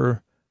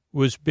Emperor,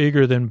 was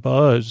bigger than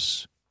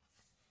Buzz.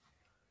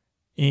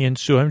 And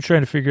so I'm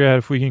trying to figure out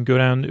if we can go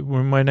down.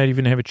 We might not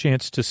even have a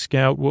chance to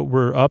scout what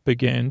we're up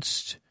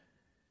against.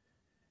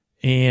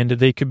 And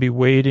they could be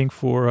waiting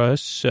for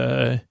us.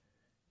 And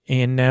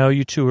now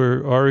you two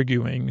are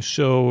arguing.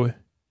 So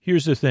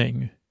here's the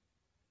thing.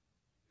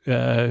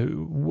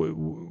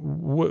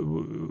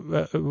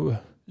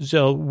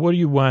 Zell, what do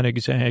you want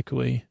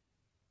exactly?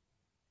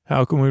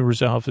 How can we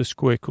resolve this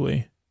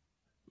quickly?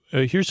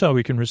 Here's how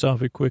we can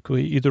resolve it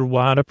quickly. Either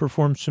Wada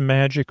performs some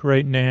magic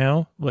right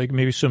now, like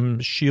maybe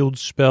some shield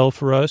spell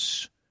for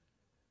us,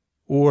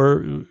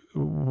 or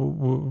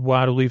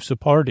Wada leaves the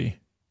party.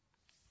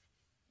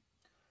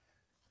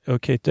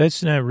 Okay,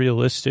 that's not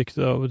realistic,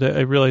 though.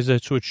 I realize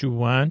that's what you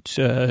want,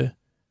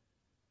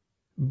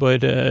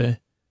 but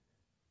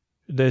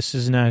this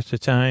is not the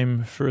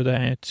time for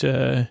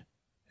that.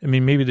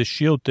 Maybe the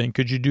shield thing.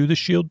 Could you do the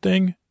shield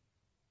thing?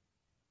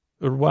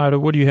 Or Wada,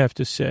 what do you have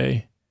to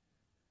say?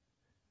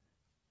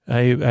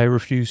 I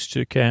refuse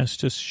to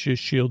cast a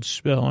shield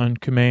spell on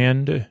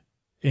command,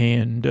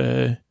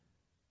 and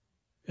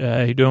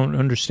I don't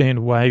understand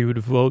why you would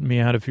vote me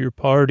out of your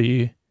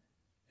party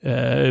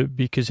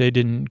because I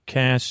didn't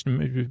cast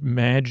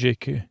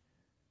magic.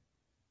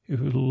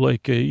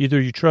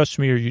 Either you trust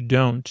me or you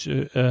don't,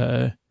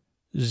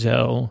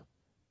 Zell.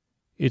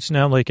 It's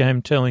not like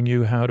I'm telling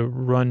you how to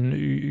run.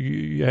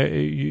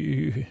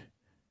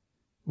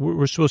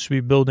 We're supposed to be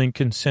building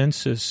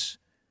consensus.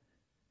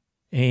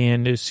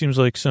 And it seems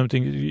like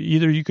something,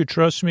 either you could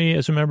trust me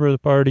as a member of the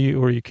party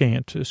or you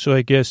can't. So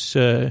I guess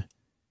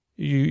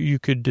you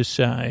could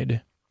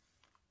decide.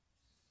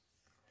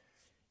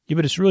 Yeah,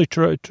 but it's really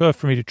tough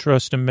for me to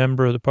trust a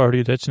member of the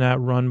party that's not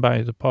run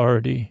by the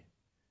party.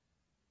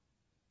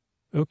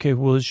 Okay,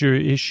 well, is your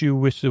issue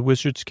with the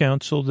Wizards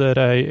Council that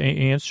I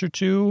answer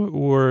to?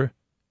 Or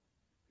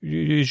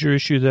is your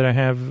issue that I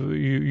have,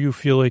 you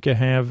feel like I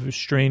have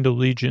strained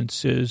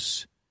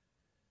allegiances?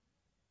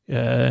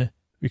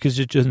 Because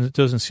it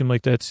doesn't seem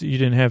like you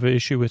didn't have an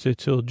issue with it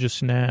till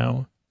just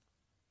now.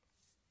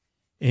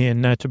 And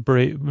not to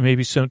break,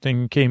 maybe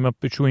something came up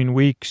between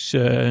weeks.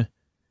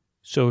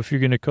 So if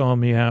you're going to call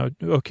me out,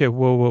 okay,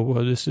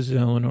 whoa, this is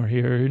Eleanor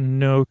here.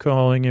 No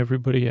calling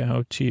everybody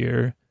out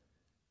here.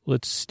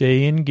 Let's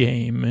stay in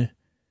game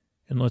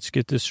and let's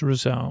get this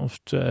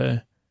resolved.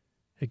 I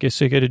guess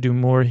I got to do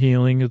more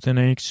healing than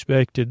I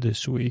expected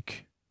this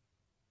week.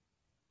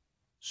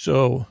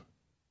 So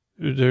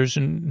there's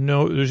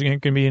not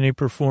going to be any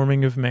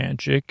performing of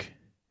magic,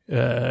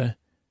 and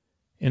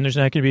there's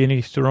not going to be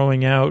any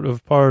throwing out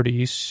of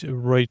parties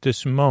right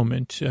this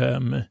moment.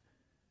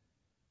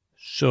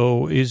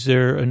 So is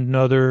there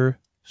another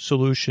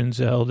solution,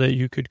 Zell, that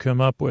you could come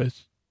up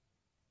with?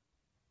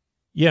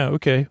 Yeah,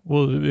 okay.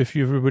 Well, if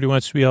everybody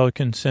wants to be all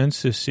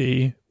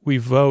consensus-y, we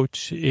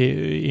vote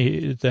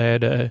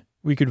that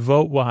we could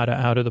vote Wada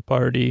out of the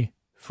party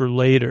for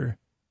later.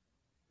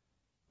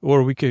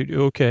 Or we could,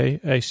 okay,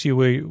 I see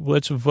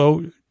let's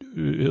vote,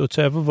 let's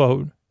have a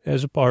vote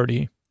as a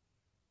party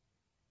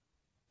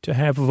to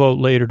have a vote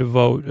later to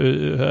vote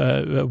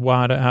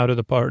Wada out of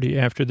the party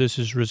after this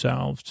is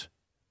resolved.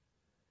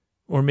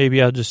 Or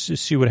maybe I'll just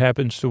see what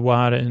happens to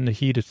Wada in the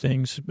heat of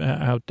things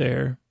out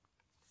there.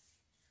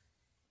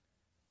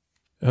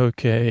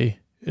 Okay,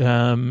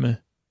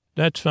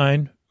 that's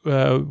fine.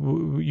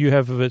 You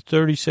have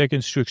 30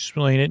 seconds to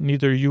explain it.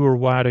 Neither you or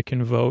Wada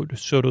can vote,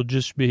 so it'll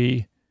just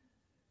be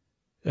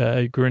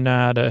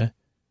Granada,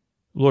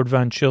 Lord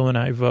Von Chill and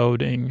I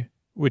voting,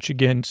 which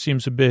again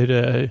seems a bit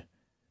an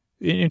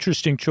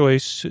interesting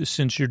choice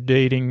since you're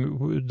dating.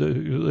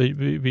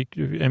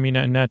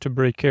 Not to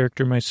break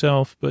character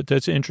myself, but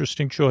that's an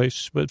interesting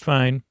choice, but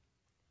fine.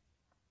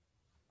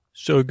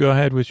 So go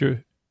ahead with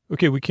your,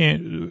 Okay, we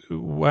can't,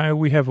 why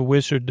we have a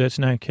wizard that's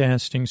not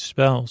casting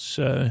spells?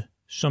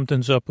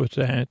 Something's up with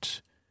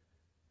that.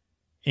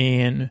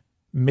 And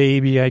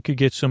maybe I could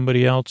get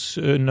somebody else,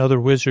 another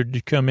wizard,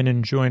 to come in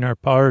and join our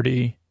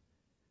party,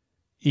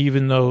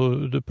 even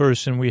though the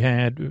person we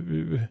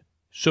had.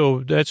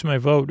 So that's my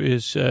vote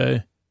is,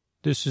 that's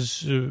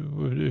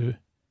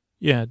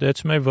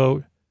my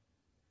vote.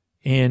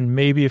 And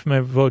maybe if my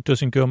vote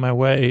doesn't go my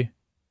way,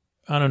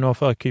 I don't know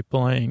if I'll keep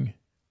playing.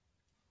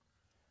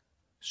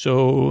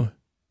 So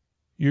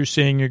you're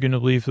saying you're going to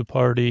leave the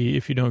party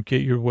if you don't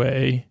get your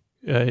way.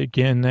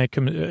 Again, that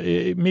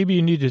maybe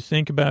you need to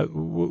think about,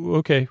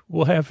 okay,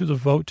 we'll have the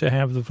vote to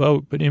have the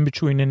vote, but in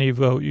between any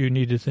vote, you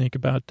need to think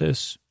about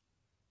this.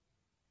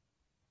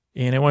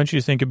 And I want you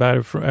to think about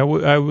it.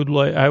 I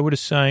would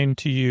assign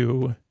to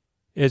you,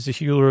 as the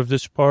healer of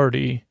this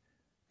party,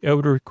 I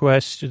would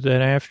request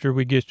that after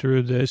we get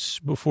through this,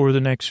 before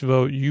the next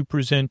vote, you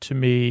present to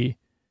me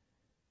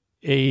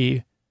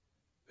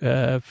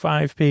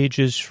 5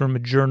 pages from a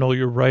journal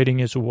you're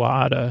writing as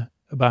Wada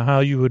about how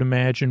you would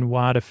imagine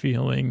Wada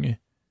feeling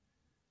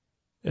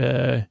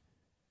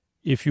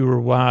if you were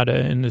Wada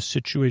and this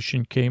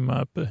situation came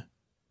up.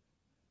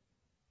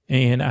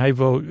 And I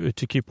vote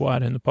to keep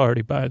Wada in the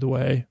party, by the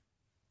way.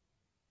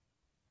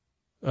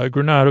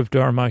 Granada of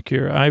Darmok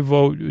here. I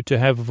vote to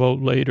have a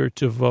vote later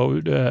to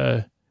vote,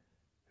 to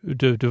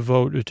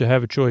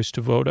have a choice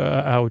to vote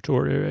out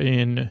or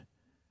in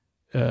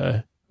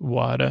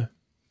Wada.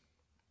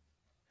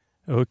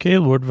 Okay,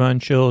 Lord Von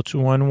Chill, it's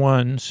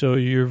 1-1, so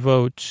your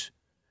vote,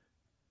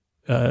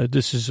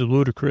 this is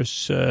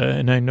ludicrous,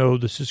 and I know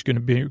this is going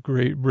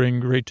to bring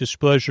great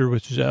displeasure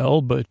with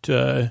Zell, but,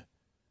 well,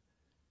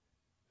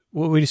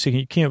 wait a second,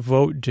 you can't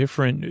vote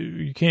different,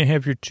 you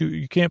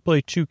can't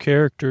play 2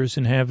 characters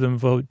and have them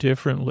vote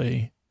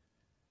differently.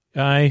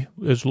 I,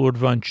 as Lord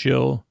Von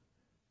Chill,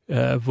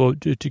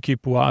 vote to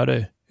keep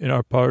Wada in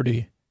our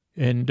party,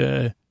 and,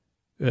 to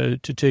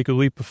take a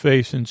leap of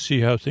faith and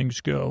see how things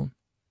go.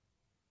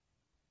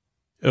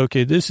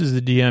 Okay, this is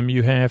the DM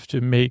you have to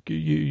make.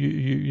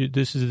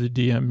 This is the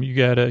DM. You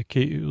gotta,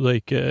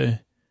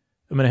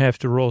 I'm gonna have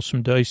to roll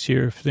some dice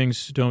here if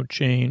things don't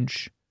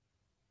change.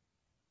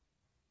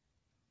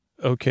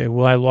 Okay,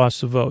 well, I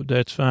lost the vote.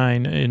 That's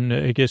fine, and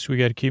I guess we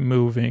gotta keep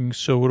moving.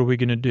 So what are we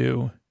gonna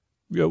do?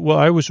 Well,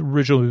 I was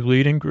originally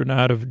leading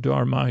Granada of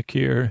Darmok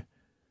here.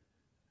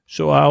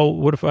 So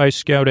what if I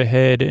scout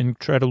ahead and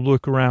try to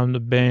look around the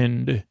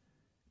bend?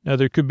 Now,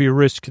 there could be a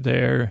risk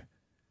there.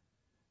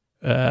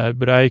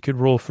 But I could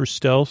roll for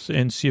stealth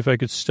and see if I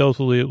could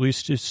stealthily at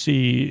least to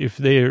see if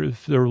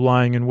they're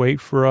lying in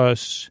wait for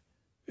us.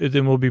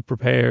 Then we'll be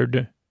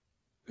prepared,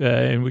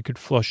 and we could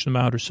flush them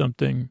out or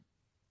something.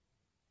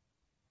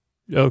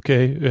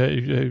 Okay,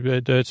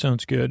 that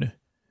sounds good.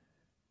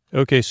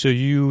 Okay, so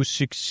you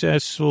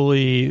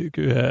successfully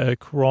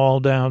crawl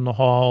down the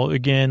hall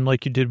again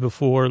like you did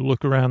before,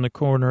 look around the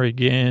corner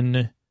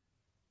again.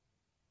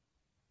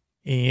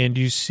 And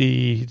you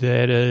see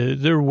that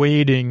they're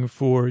waiting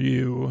for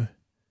you.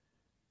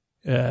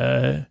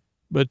 But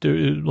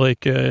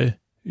they're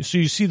so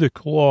you see the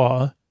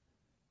claw,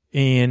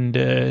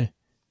 and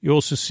you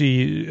also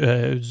see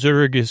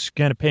Zerg is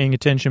kind of paying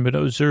attention, but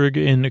Zerg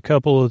and a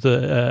couple of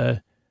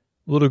the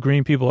little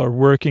green people are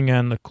working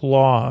on the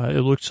claw.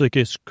 It looks like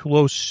it's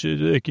close,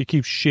 like it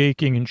keeps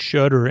shaking and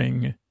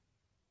shuddering.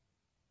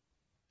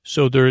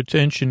 So their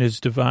attention is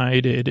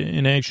divided,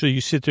 and actually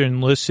you sit there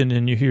and listen,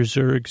 and you hear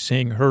Zerg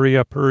saying, hurry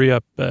up,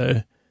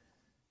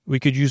 we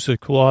could use the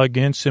claw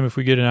against him if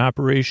we get an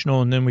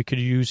operational, and then we could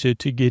use it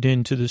to get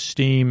into the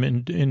steam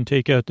and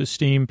take out the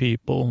steam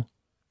people.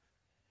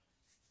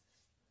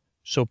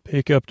 So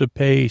pick up the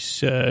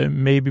pace.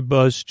 Maybe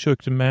Buzz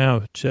took them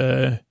out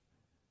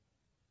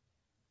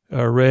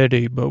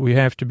already, but we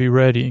have to be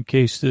ready in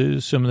case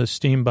some of the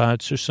steam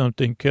bots or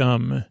something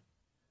come.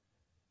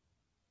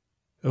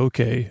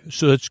 Okay,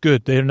 so that's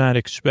good. They're not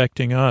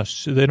expecting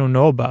us. They don't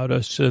know about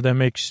us. They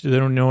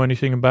don't know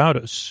anything about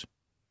us.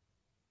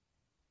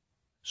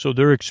 So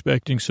they're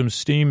expecting some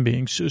steam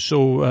beings.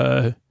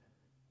 So,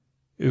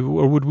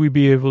 or would we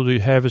be able to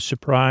have a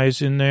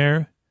surprise in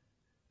there?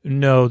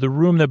 No, the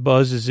room that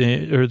Buzz is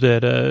in, or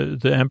that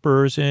the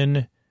Emperor's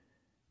in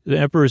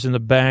the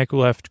back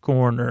left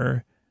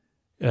corner.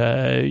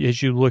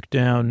 As you look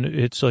down,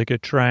 it's like a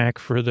track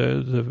for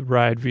the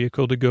ride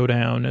vehicle to go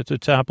down. At the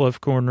top left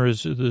corner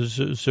is the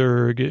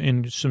Zerg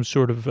in some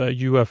sort of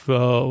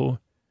UFO,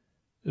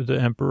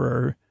 the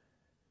Emperor.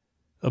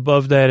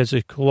 Above that is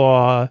a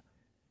claw,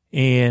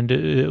 and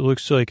it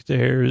looks like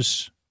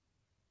there's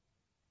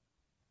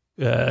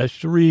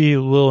 3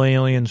 little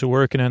aliens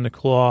working on the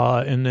claw,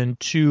 and then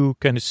 2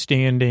 kind of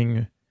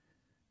standing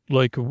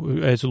like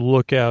as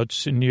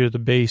lookouts near the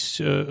base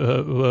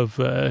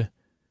of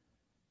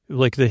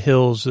like the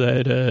hills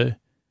that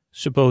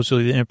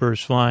supposedly the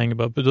Emperor's flying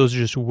above, but those are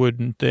just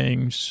wooden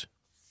things.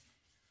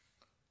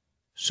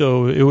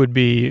 So it would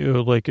be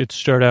like it'd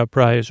start out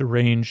probably as a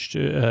ranged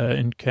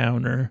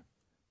encounter.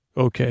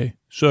 Okay,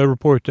 so I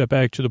report that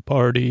back to the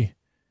party,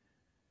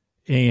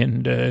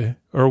 and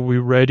are we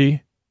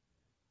ready?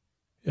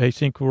 I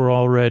think we're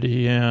all ready,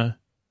 yeah.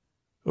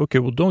 Okay,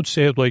 well, don't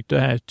say it like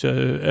that.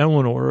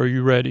 Eleanor, are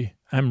you ready?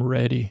 I'm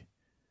ready.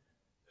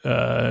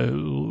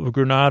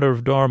 Granada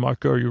of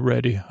Darmok, are you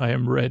ready? I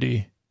am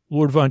ready.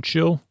 Lord Von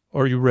Chill,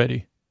 are you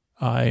ready?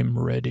 I'm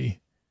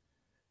ready.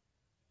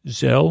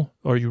 Zell,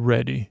 are you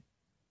ready?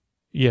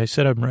 Yeah, I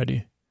said I'm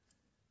ready.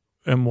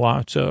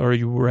 Mwata, are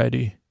you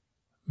ready?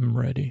 I'm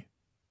ready.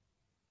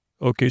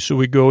 Okay, so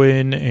we go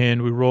in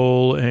and we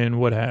roll, and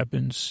what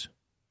happens?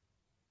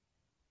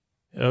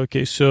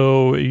 Okay,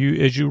 so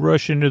as you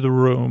rush into the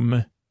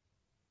room,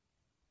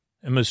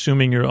 I'm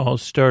assuming you're all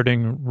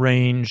starting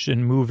range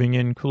and moving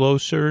in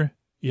closer.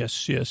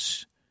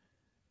 Yes.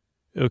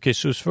 Okay,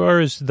 so as far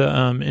as the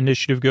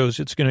initiative goes,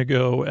 it's going to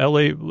go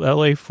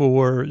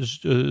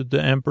LA4,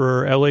 the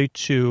Emperor,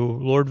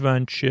 LA2, Lord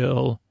Von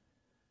Chill,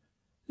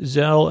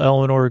 Zell,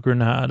 Eleanor,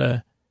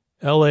 Granada,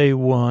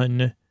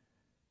 LA1,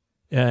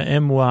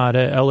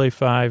 Mwata,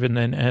 LA5, and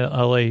then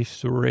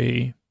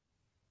LA3.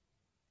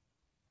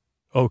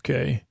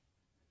 Okay.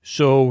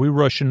 So we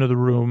rush into the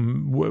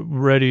room,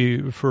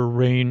 ready for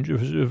range,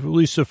 at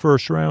least the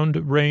first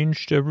round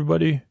ranged,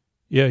 everybody?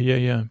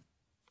 Yeah.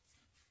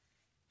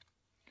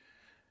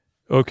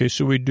 Okay,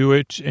 so we do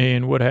it,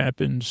 and what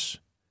happens?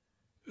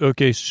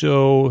 Okay,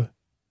 so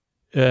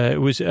it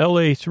was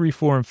LA 3,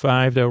 4, and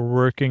 5 that were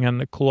working on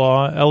the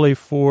claw. LA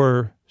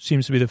 4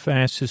 seems to be the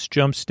fastest,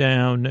 jumps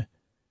down,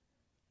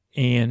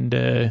 and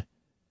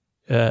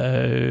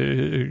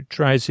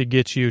tries to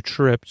get you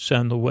tripped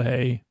on the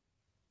way.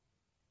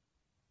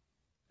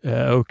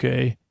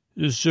 Okay.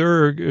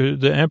 Zerg,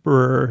 the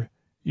Emperor,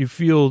 you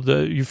feel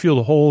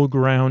the whole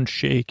ground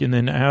shake, and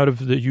then out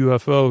of the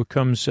UFO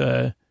comes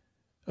a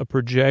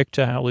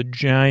projectile, a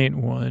giant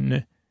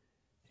one,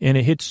 and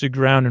it hits the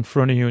ground in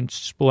front of you and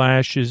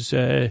splashes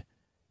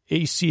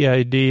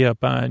ACID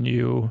up on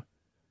you.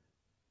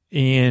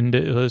 And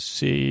let's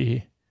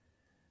see.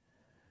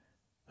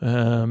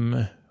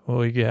 What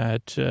we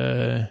got?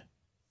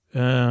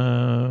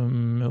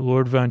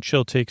 Lord Von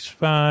Chill takes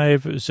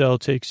 5, Zell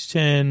takes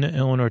 10,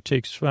 Eleanor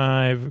takes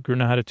 5,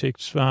 Granada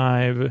takes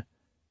 5,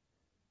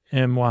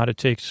 and Mwata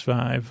takes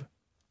 5.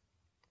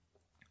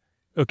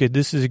 Okay,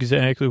 this is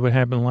exactly what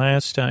happened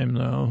last time,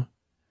 though.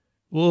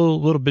 A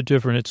little bit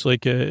different. It's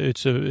like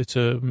it's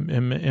a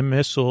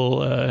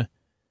missile, an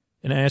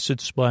acid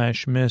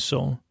splash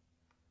missile.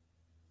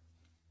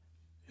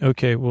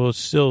 Okay, well, it's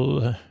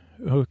still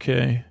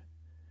okay.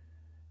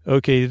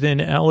 Okay, then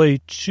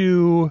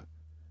LA2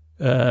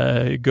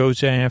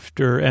 goes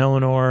after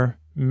Eleanor,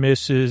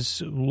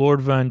 misses.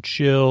 Lord Von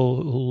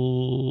Chill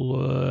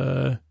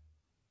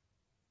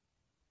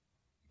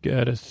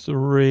got a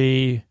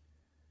 3.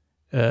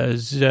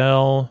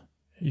 Zell,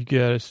 you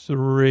got a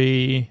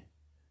 3.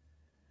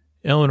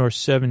 Eleanor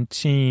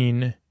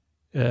 17.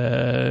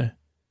 I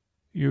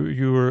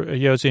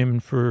was aiming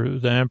for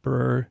the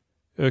Emperor.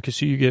 Okay,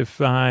 so you get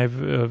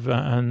 5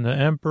 on the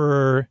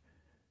Emperor.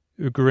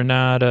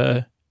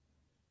 Granada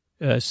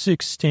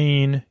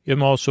 16.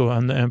 I'm also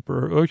on the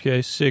Emperor.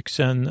 Okay, 6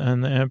 on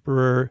the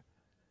Emperor.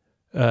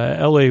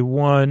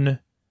 LA1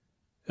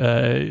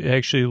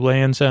 actually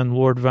lands on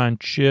Lord Von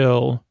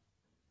Chill.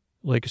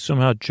 Like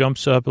somehow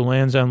jumps up and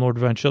lands on Lord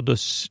Von Chill.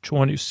 Does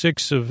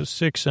 26 of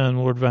 6 on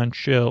Lord Von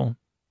Chill.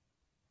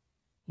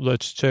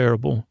 That's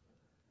terrible.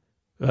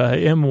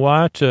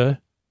 Mwata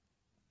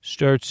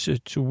starts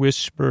to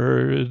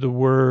whisper the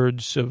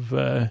words of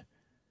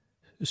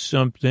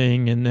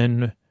something, and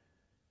then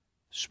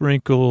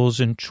sprinkles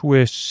and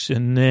twists,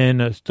 and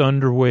then a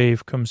thunder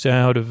wave comes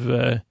out of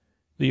the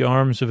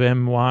arms of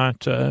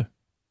Mwata,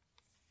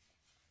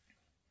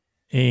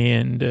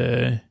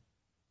 and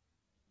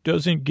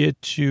doesn't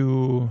get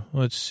to,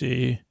 let's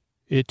see,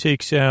 it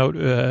takes out,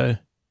 the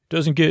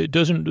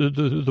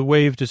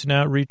wave does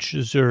not reach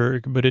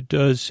Zerg, but it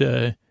does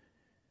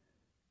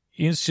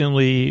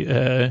instantly,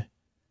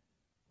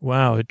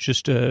 wow, it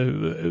just,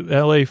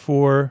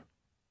 LA4,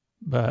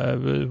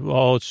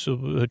 all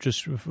it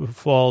just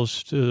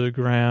falls to the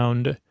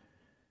ground.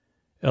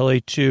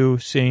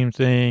 LA2, same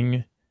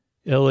thing.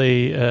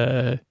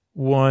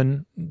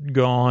 LA1,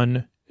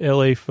 gone.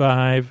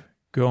 LA5,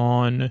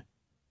 gone.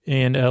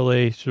 And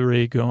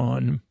LA3,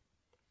 gone.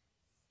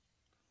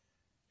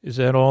 Is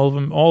that all of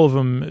them? All of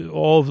them,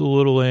 all of the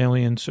little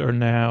aliens are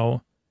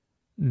now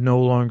no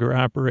longer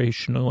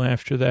operational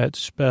after that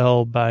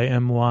spell by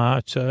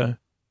Mwata.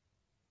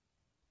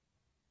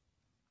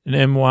 And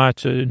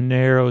Mwata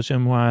narrows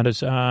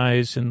Mwata's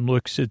eyes and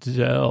looks at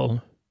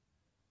Zell.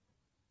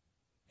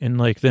 And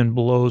then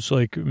blows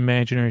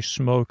imaginary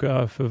smoke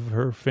off of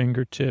her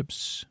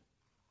fingertips.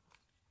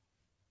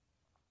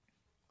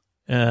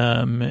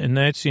 And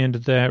that's the end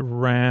of that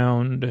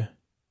round.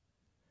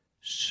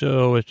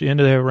 So at the end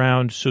of that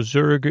round, so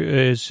Zerg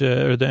is,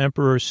 or the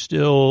Emperor is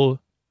still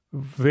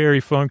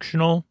very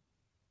functional.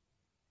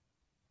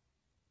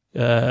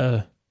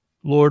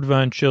 Lord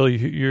Von Chill,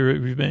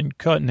 you've been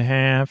cut in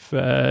half.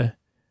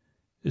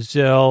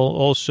 Zell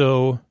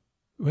also,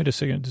 wait a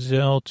second,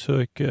 Zell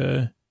took,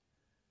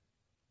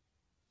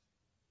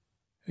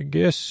 I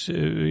guess,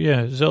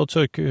 yeah, Zell,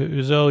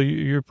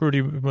 you're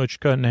pretty much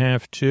cut in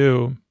half,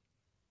 too.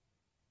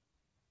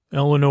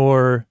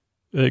 Eleanor,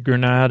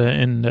 Granada,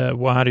 and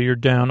Wada, you're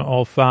down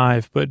all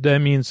 5, but that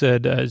means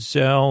that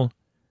Zell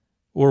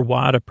or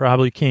Wada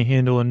probably can't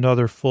handle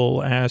another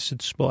full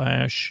acid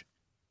splash.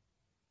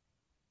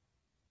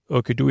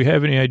 Okay, do we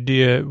have any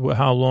idea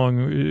how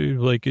long,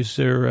 like, is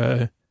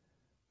there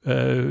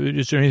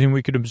anything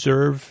we could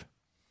observe?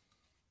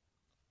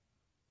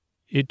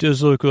 It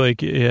does look like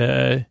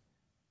the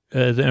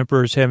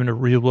Emperor's having to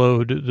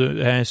reload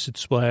the acid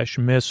splash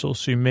missile,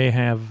 so you may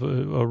have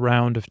a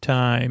round of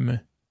time.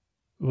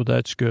 Well,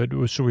 that's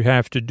good. So we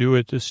have to do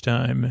it this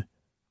time.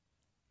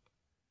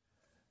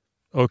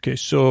 Okay,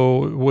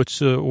 so what's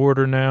the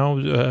order now?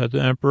 The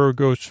Emperor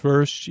goes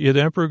first? Yeah,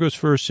 the Emperor goes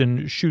first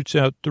and shoots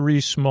out 3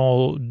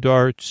 small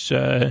darts.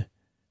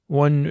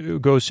 One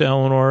goes to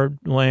Eleanor,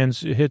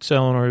 hits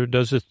Eleanor,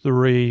 does a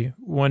 3.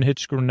 One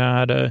hits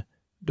Granada,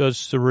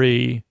 does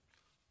 3.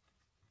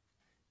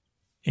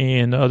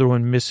 And the other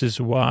one misses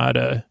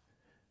Wada.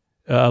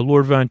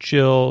 Lord Von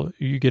Chill,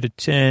 you get a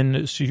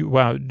 10. So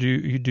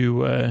you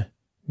do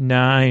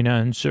 9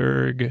 on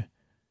Zerg.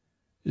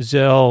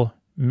 Zell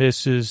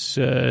misses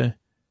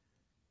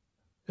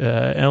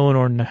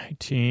Eleanor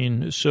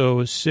 19,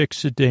 so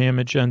 6 of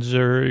damage on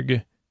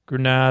Zerg.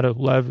 Granada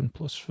 11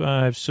 plus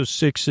 5, so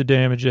 6 of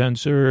damage on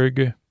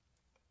Zerg.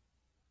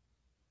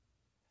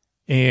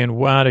 And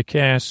Wada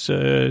casts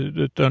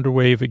the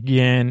Thunderwave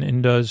again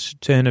and does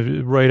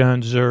 10 right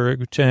on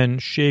Zerg. 10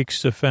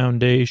 shakes the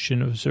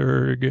foundation of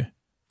Zerg.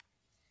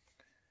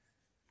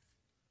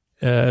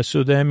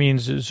 So that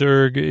means that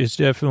Zerg is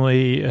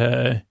definitely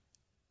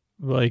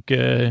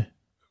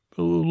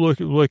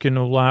looking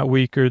a lot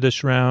weaker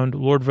this round.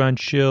 Lord Von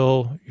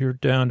Chill, you're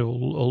down to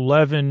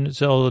 11.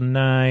 Zelda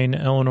 9.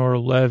 Eleanor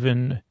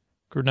 11.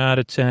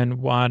 Granada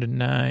 10. Wada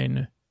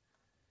 9.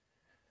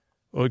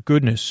 Oh,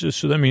 goodness.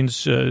 So that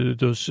means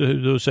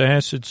those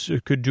acids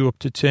could do up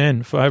to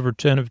 10, 5 or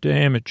 10 of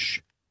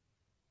damage.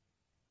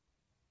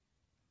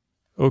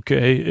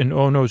 Okay, and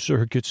oh no,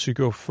 Zerg gets to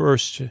go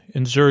first.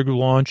 And Zerg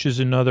launches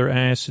another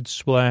acid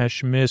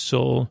splash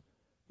missile.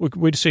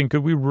 Wait a second,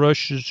 could we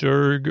rush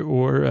Zerg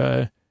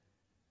or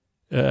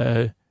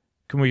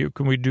can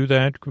we do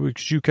that?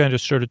 Because you kind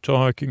of started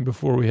talking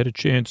before we had a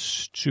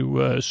chance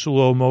to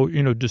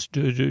slow-mo, just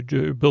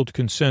build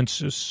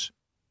consensus.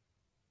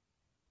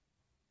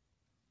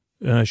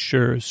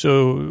 Sure.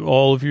 So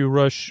all of you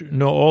rush.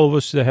 No, all of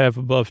us that have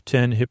above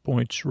 10 hit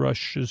points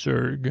rush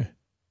Zerg.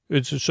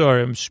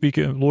 Sorry, I'm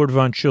speaking. Lord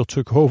Von Chill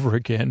took over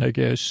again, I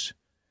guess.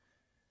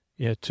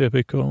 Yeah,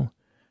 typical.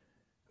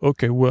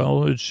 Okay,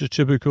 well, it's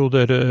typical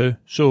that,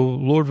 so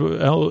Lord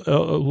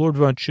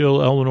Von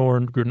Chill, Eleanor,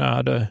 and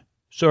Granada.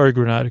 Sorry,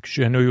 Granada, because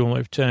I know you only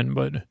have 10,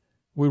 but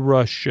we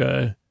rush.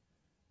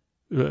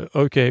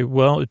 Okay,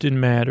 well, it didn't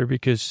matter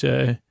because,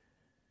 sorry,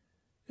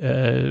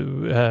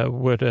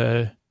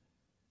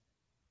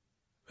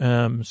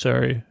 I'm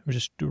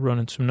just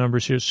running some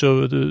numbers here.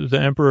 So the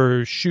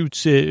Emperor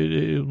shoots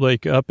it,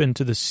 like, up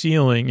into the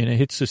ceiling, and it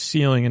hits the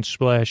ceiling and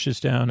splashes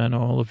down on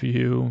all of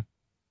you.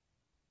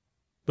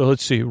 But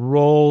let's see,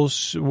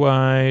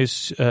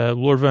 rolls-wise,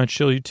 Lord Von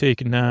Chill, you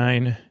take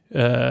 9.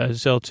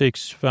 Zell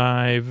takes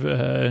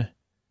 5.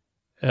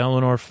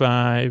 Eleanor,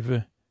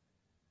 5.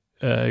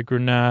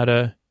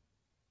 Granada,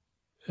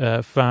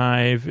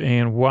 5.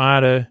 And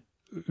Wada,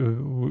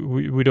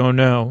 we don't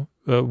know.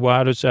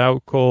 Wada's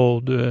out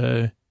cold,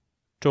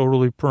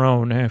 totally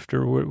prone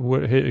after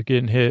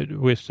getting hit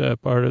with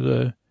part of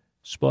the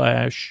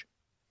splash.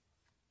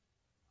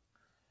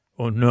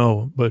 Oh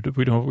no, but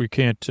we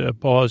can't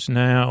pause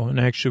now. And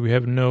actually we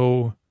have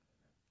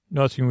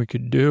nothing we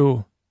could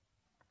do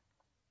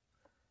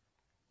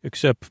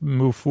except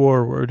move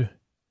forward.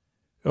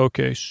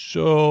 Okay,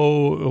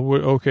 so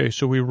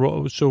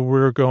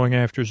we're going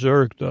after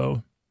Zerg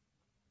though,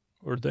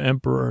 or the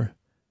Emperor.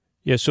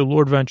 Yeah, so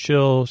Lord Von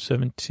Chill,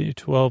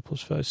 12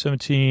 plus 5,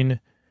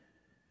 17.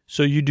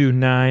 So you do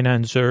 9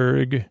 on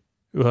Zerg.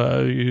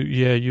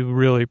 You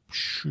really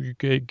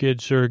get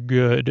Zerg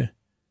good.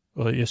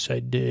 Well, yes,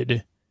 I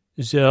did.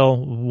 Zell,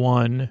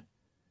 1.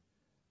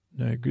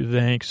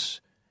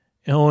 Thanks.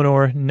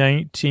 Eleanor,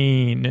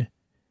 19.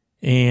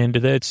 And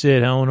that's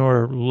it.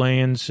 Eleanor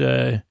lands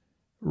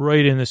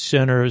right in the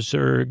center of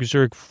Zerg.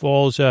 Zerg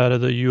falls out of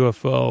the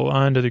UFO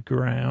onto the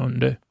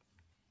ground.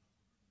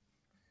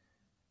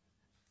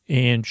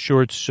 And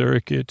short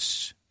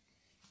circuits.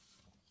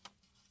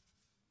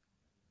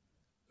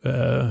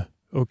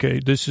 Okay,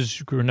 this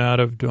is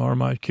Granada of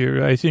Darmok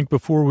here. I think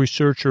before we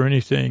search or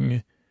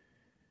anything,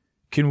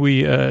 can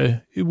we,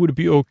 it would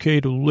be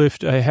okay to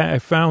lift, I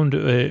found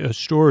a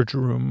storage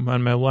room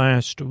on my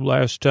last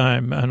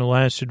time, on the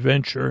last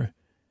adventure,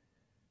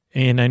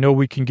 and I know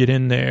we can get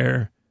in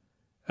there.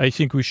 I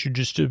think we should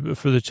just,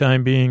 for the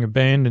time being,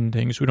 abandon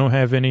things. We don't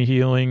have any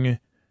healing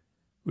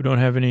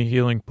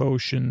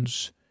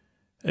potions.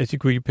 I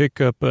think we pick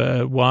up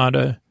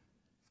Wada,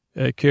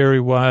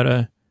 carry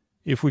Wada,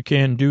 if we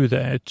can do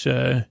that.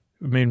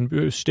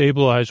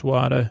 Stabilize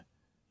Wada,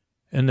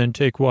 and then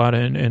take Wada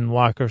and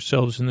lock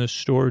ourselves in this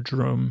storage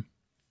room.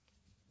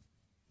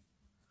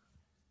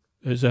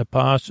 Is that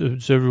possible?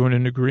 Is everyone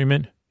in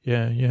agreement?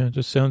 Yeah,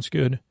 that sounds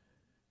good.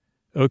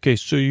 Okay,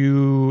 so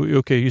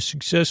you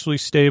successfully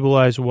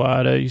stabilize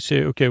Wada. You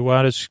say, okay,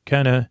 Wada's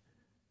kind of,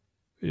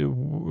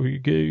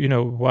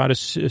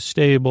 Wada's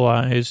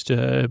stabilized,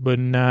 but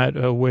not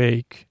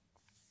awake.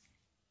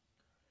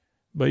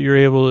 But you're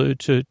able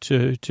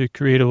to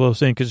create a little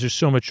thing because there's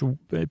so much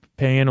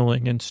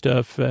paneling and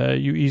stuff.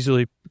 You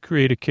easily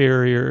create a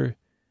carrier.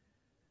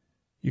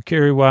 You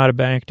carry Wada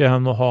back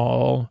down the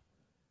hall.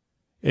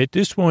 At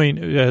this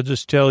point, I'll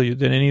just tell you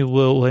that any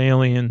little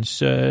aliens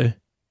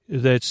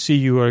that see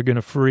you are going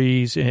to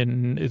freeze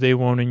and they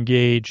won't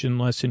engage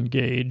unless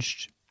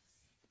engaged.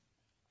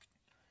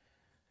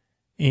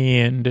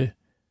 And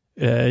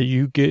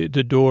you get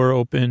the door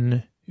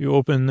open. You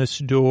open this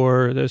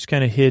door that's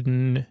kind of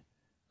hidden.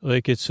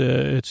 Like it's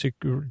a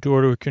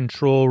door to a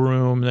control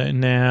room that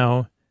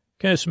now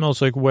kind of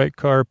smells like wet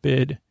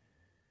carpet.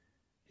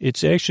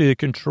 It's actually a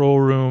control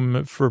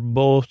room for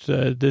both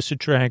this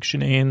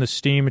attraction and the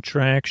steam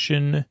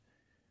attraction.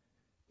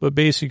 But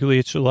basically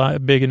it's a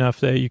lot big enough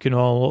that you can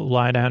all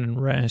lie down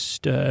and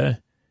rest. And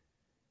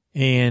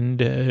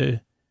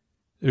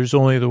there's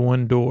only the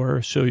one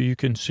door, so you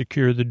can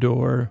secure the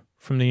door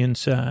from the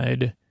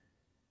inside.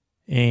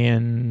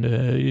 And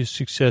you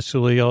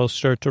successfully all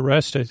start to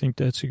rest. I think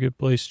that's a good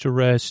place to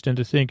rest and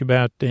to think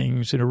about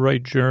things and to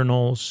write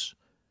journals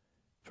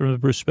from the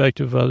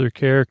perspective of other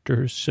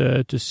characters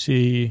to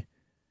see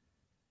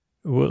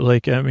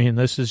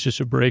this is just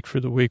a break for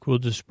the week. We'll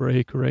just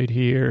break right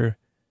here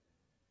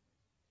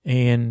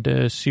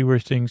and see where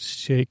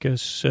things take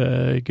us.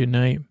 Good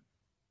night.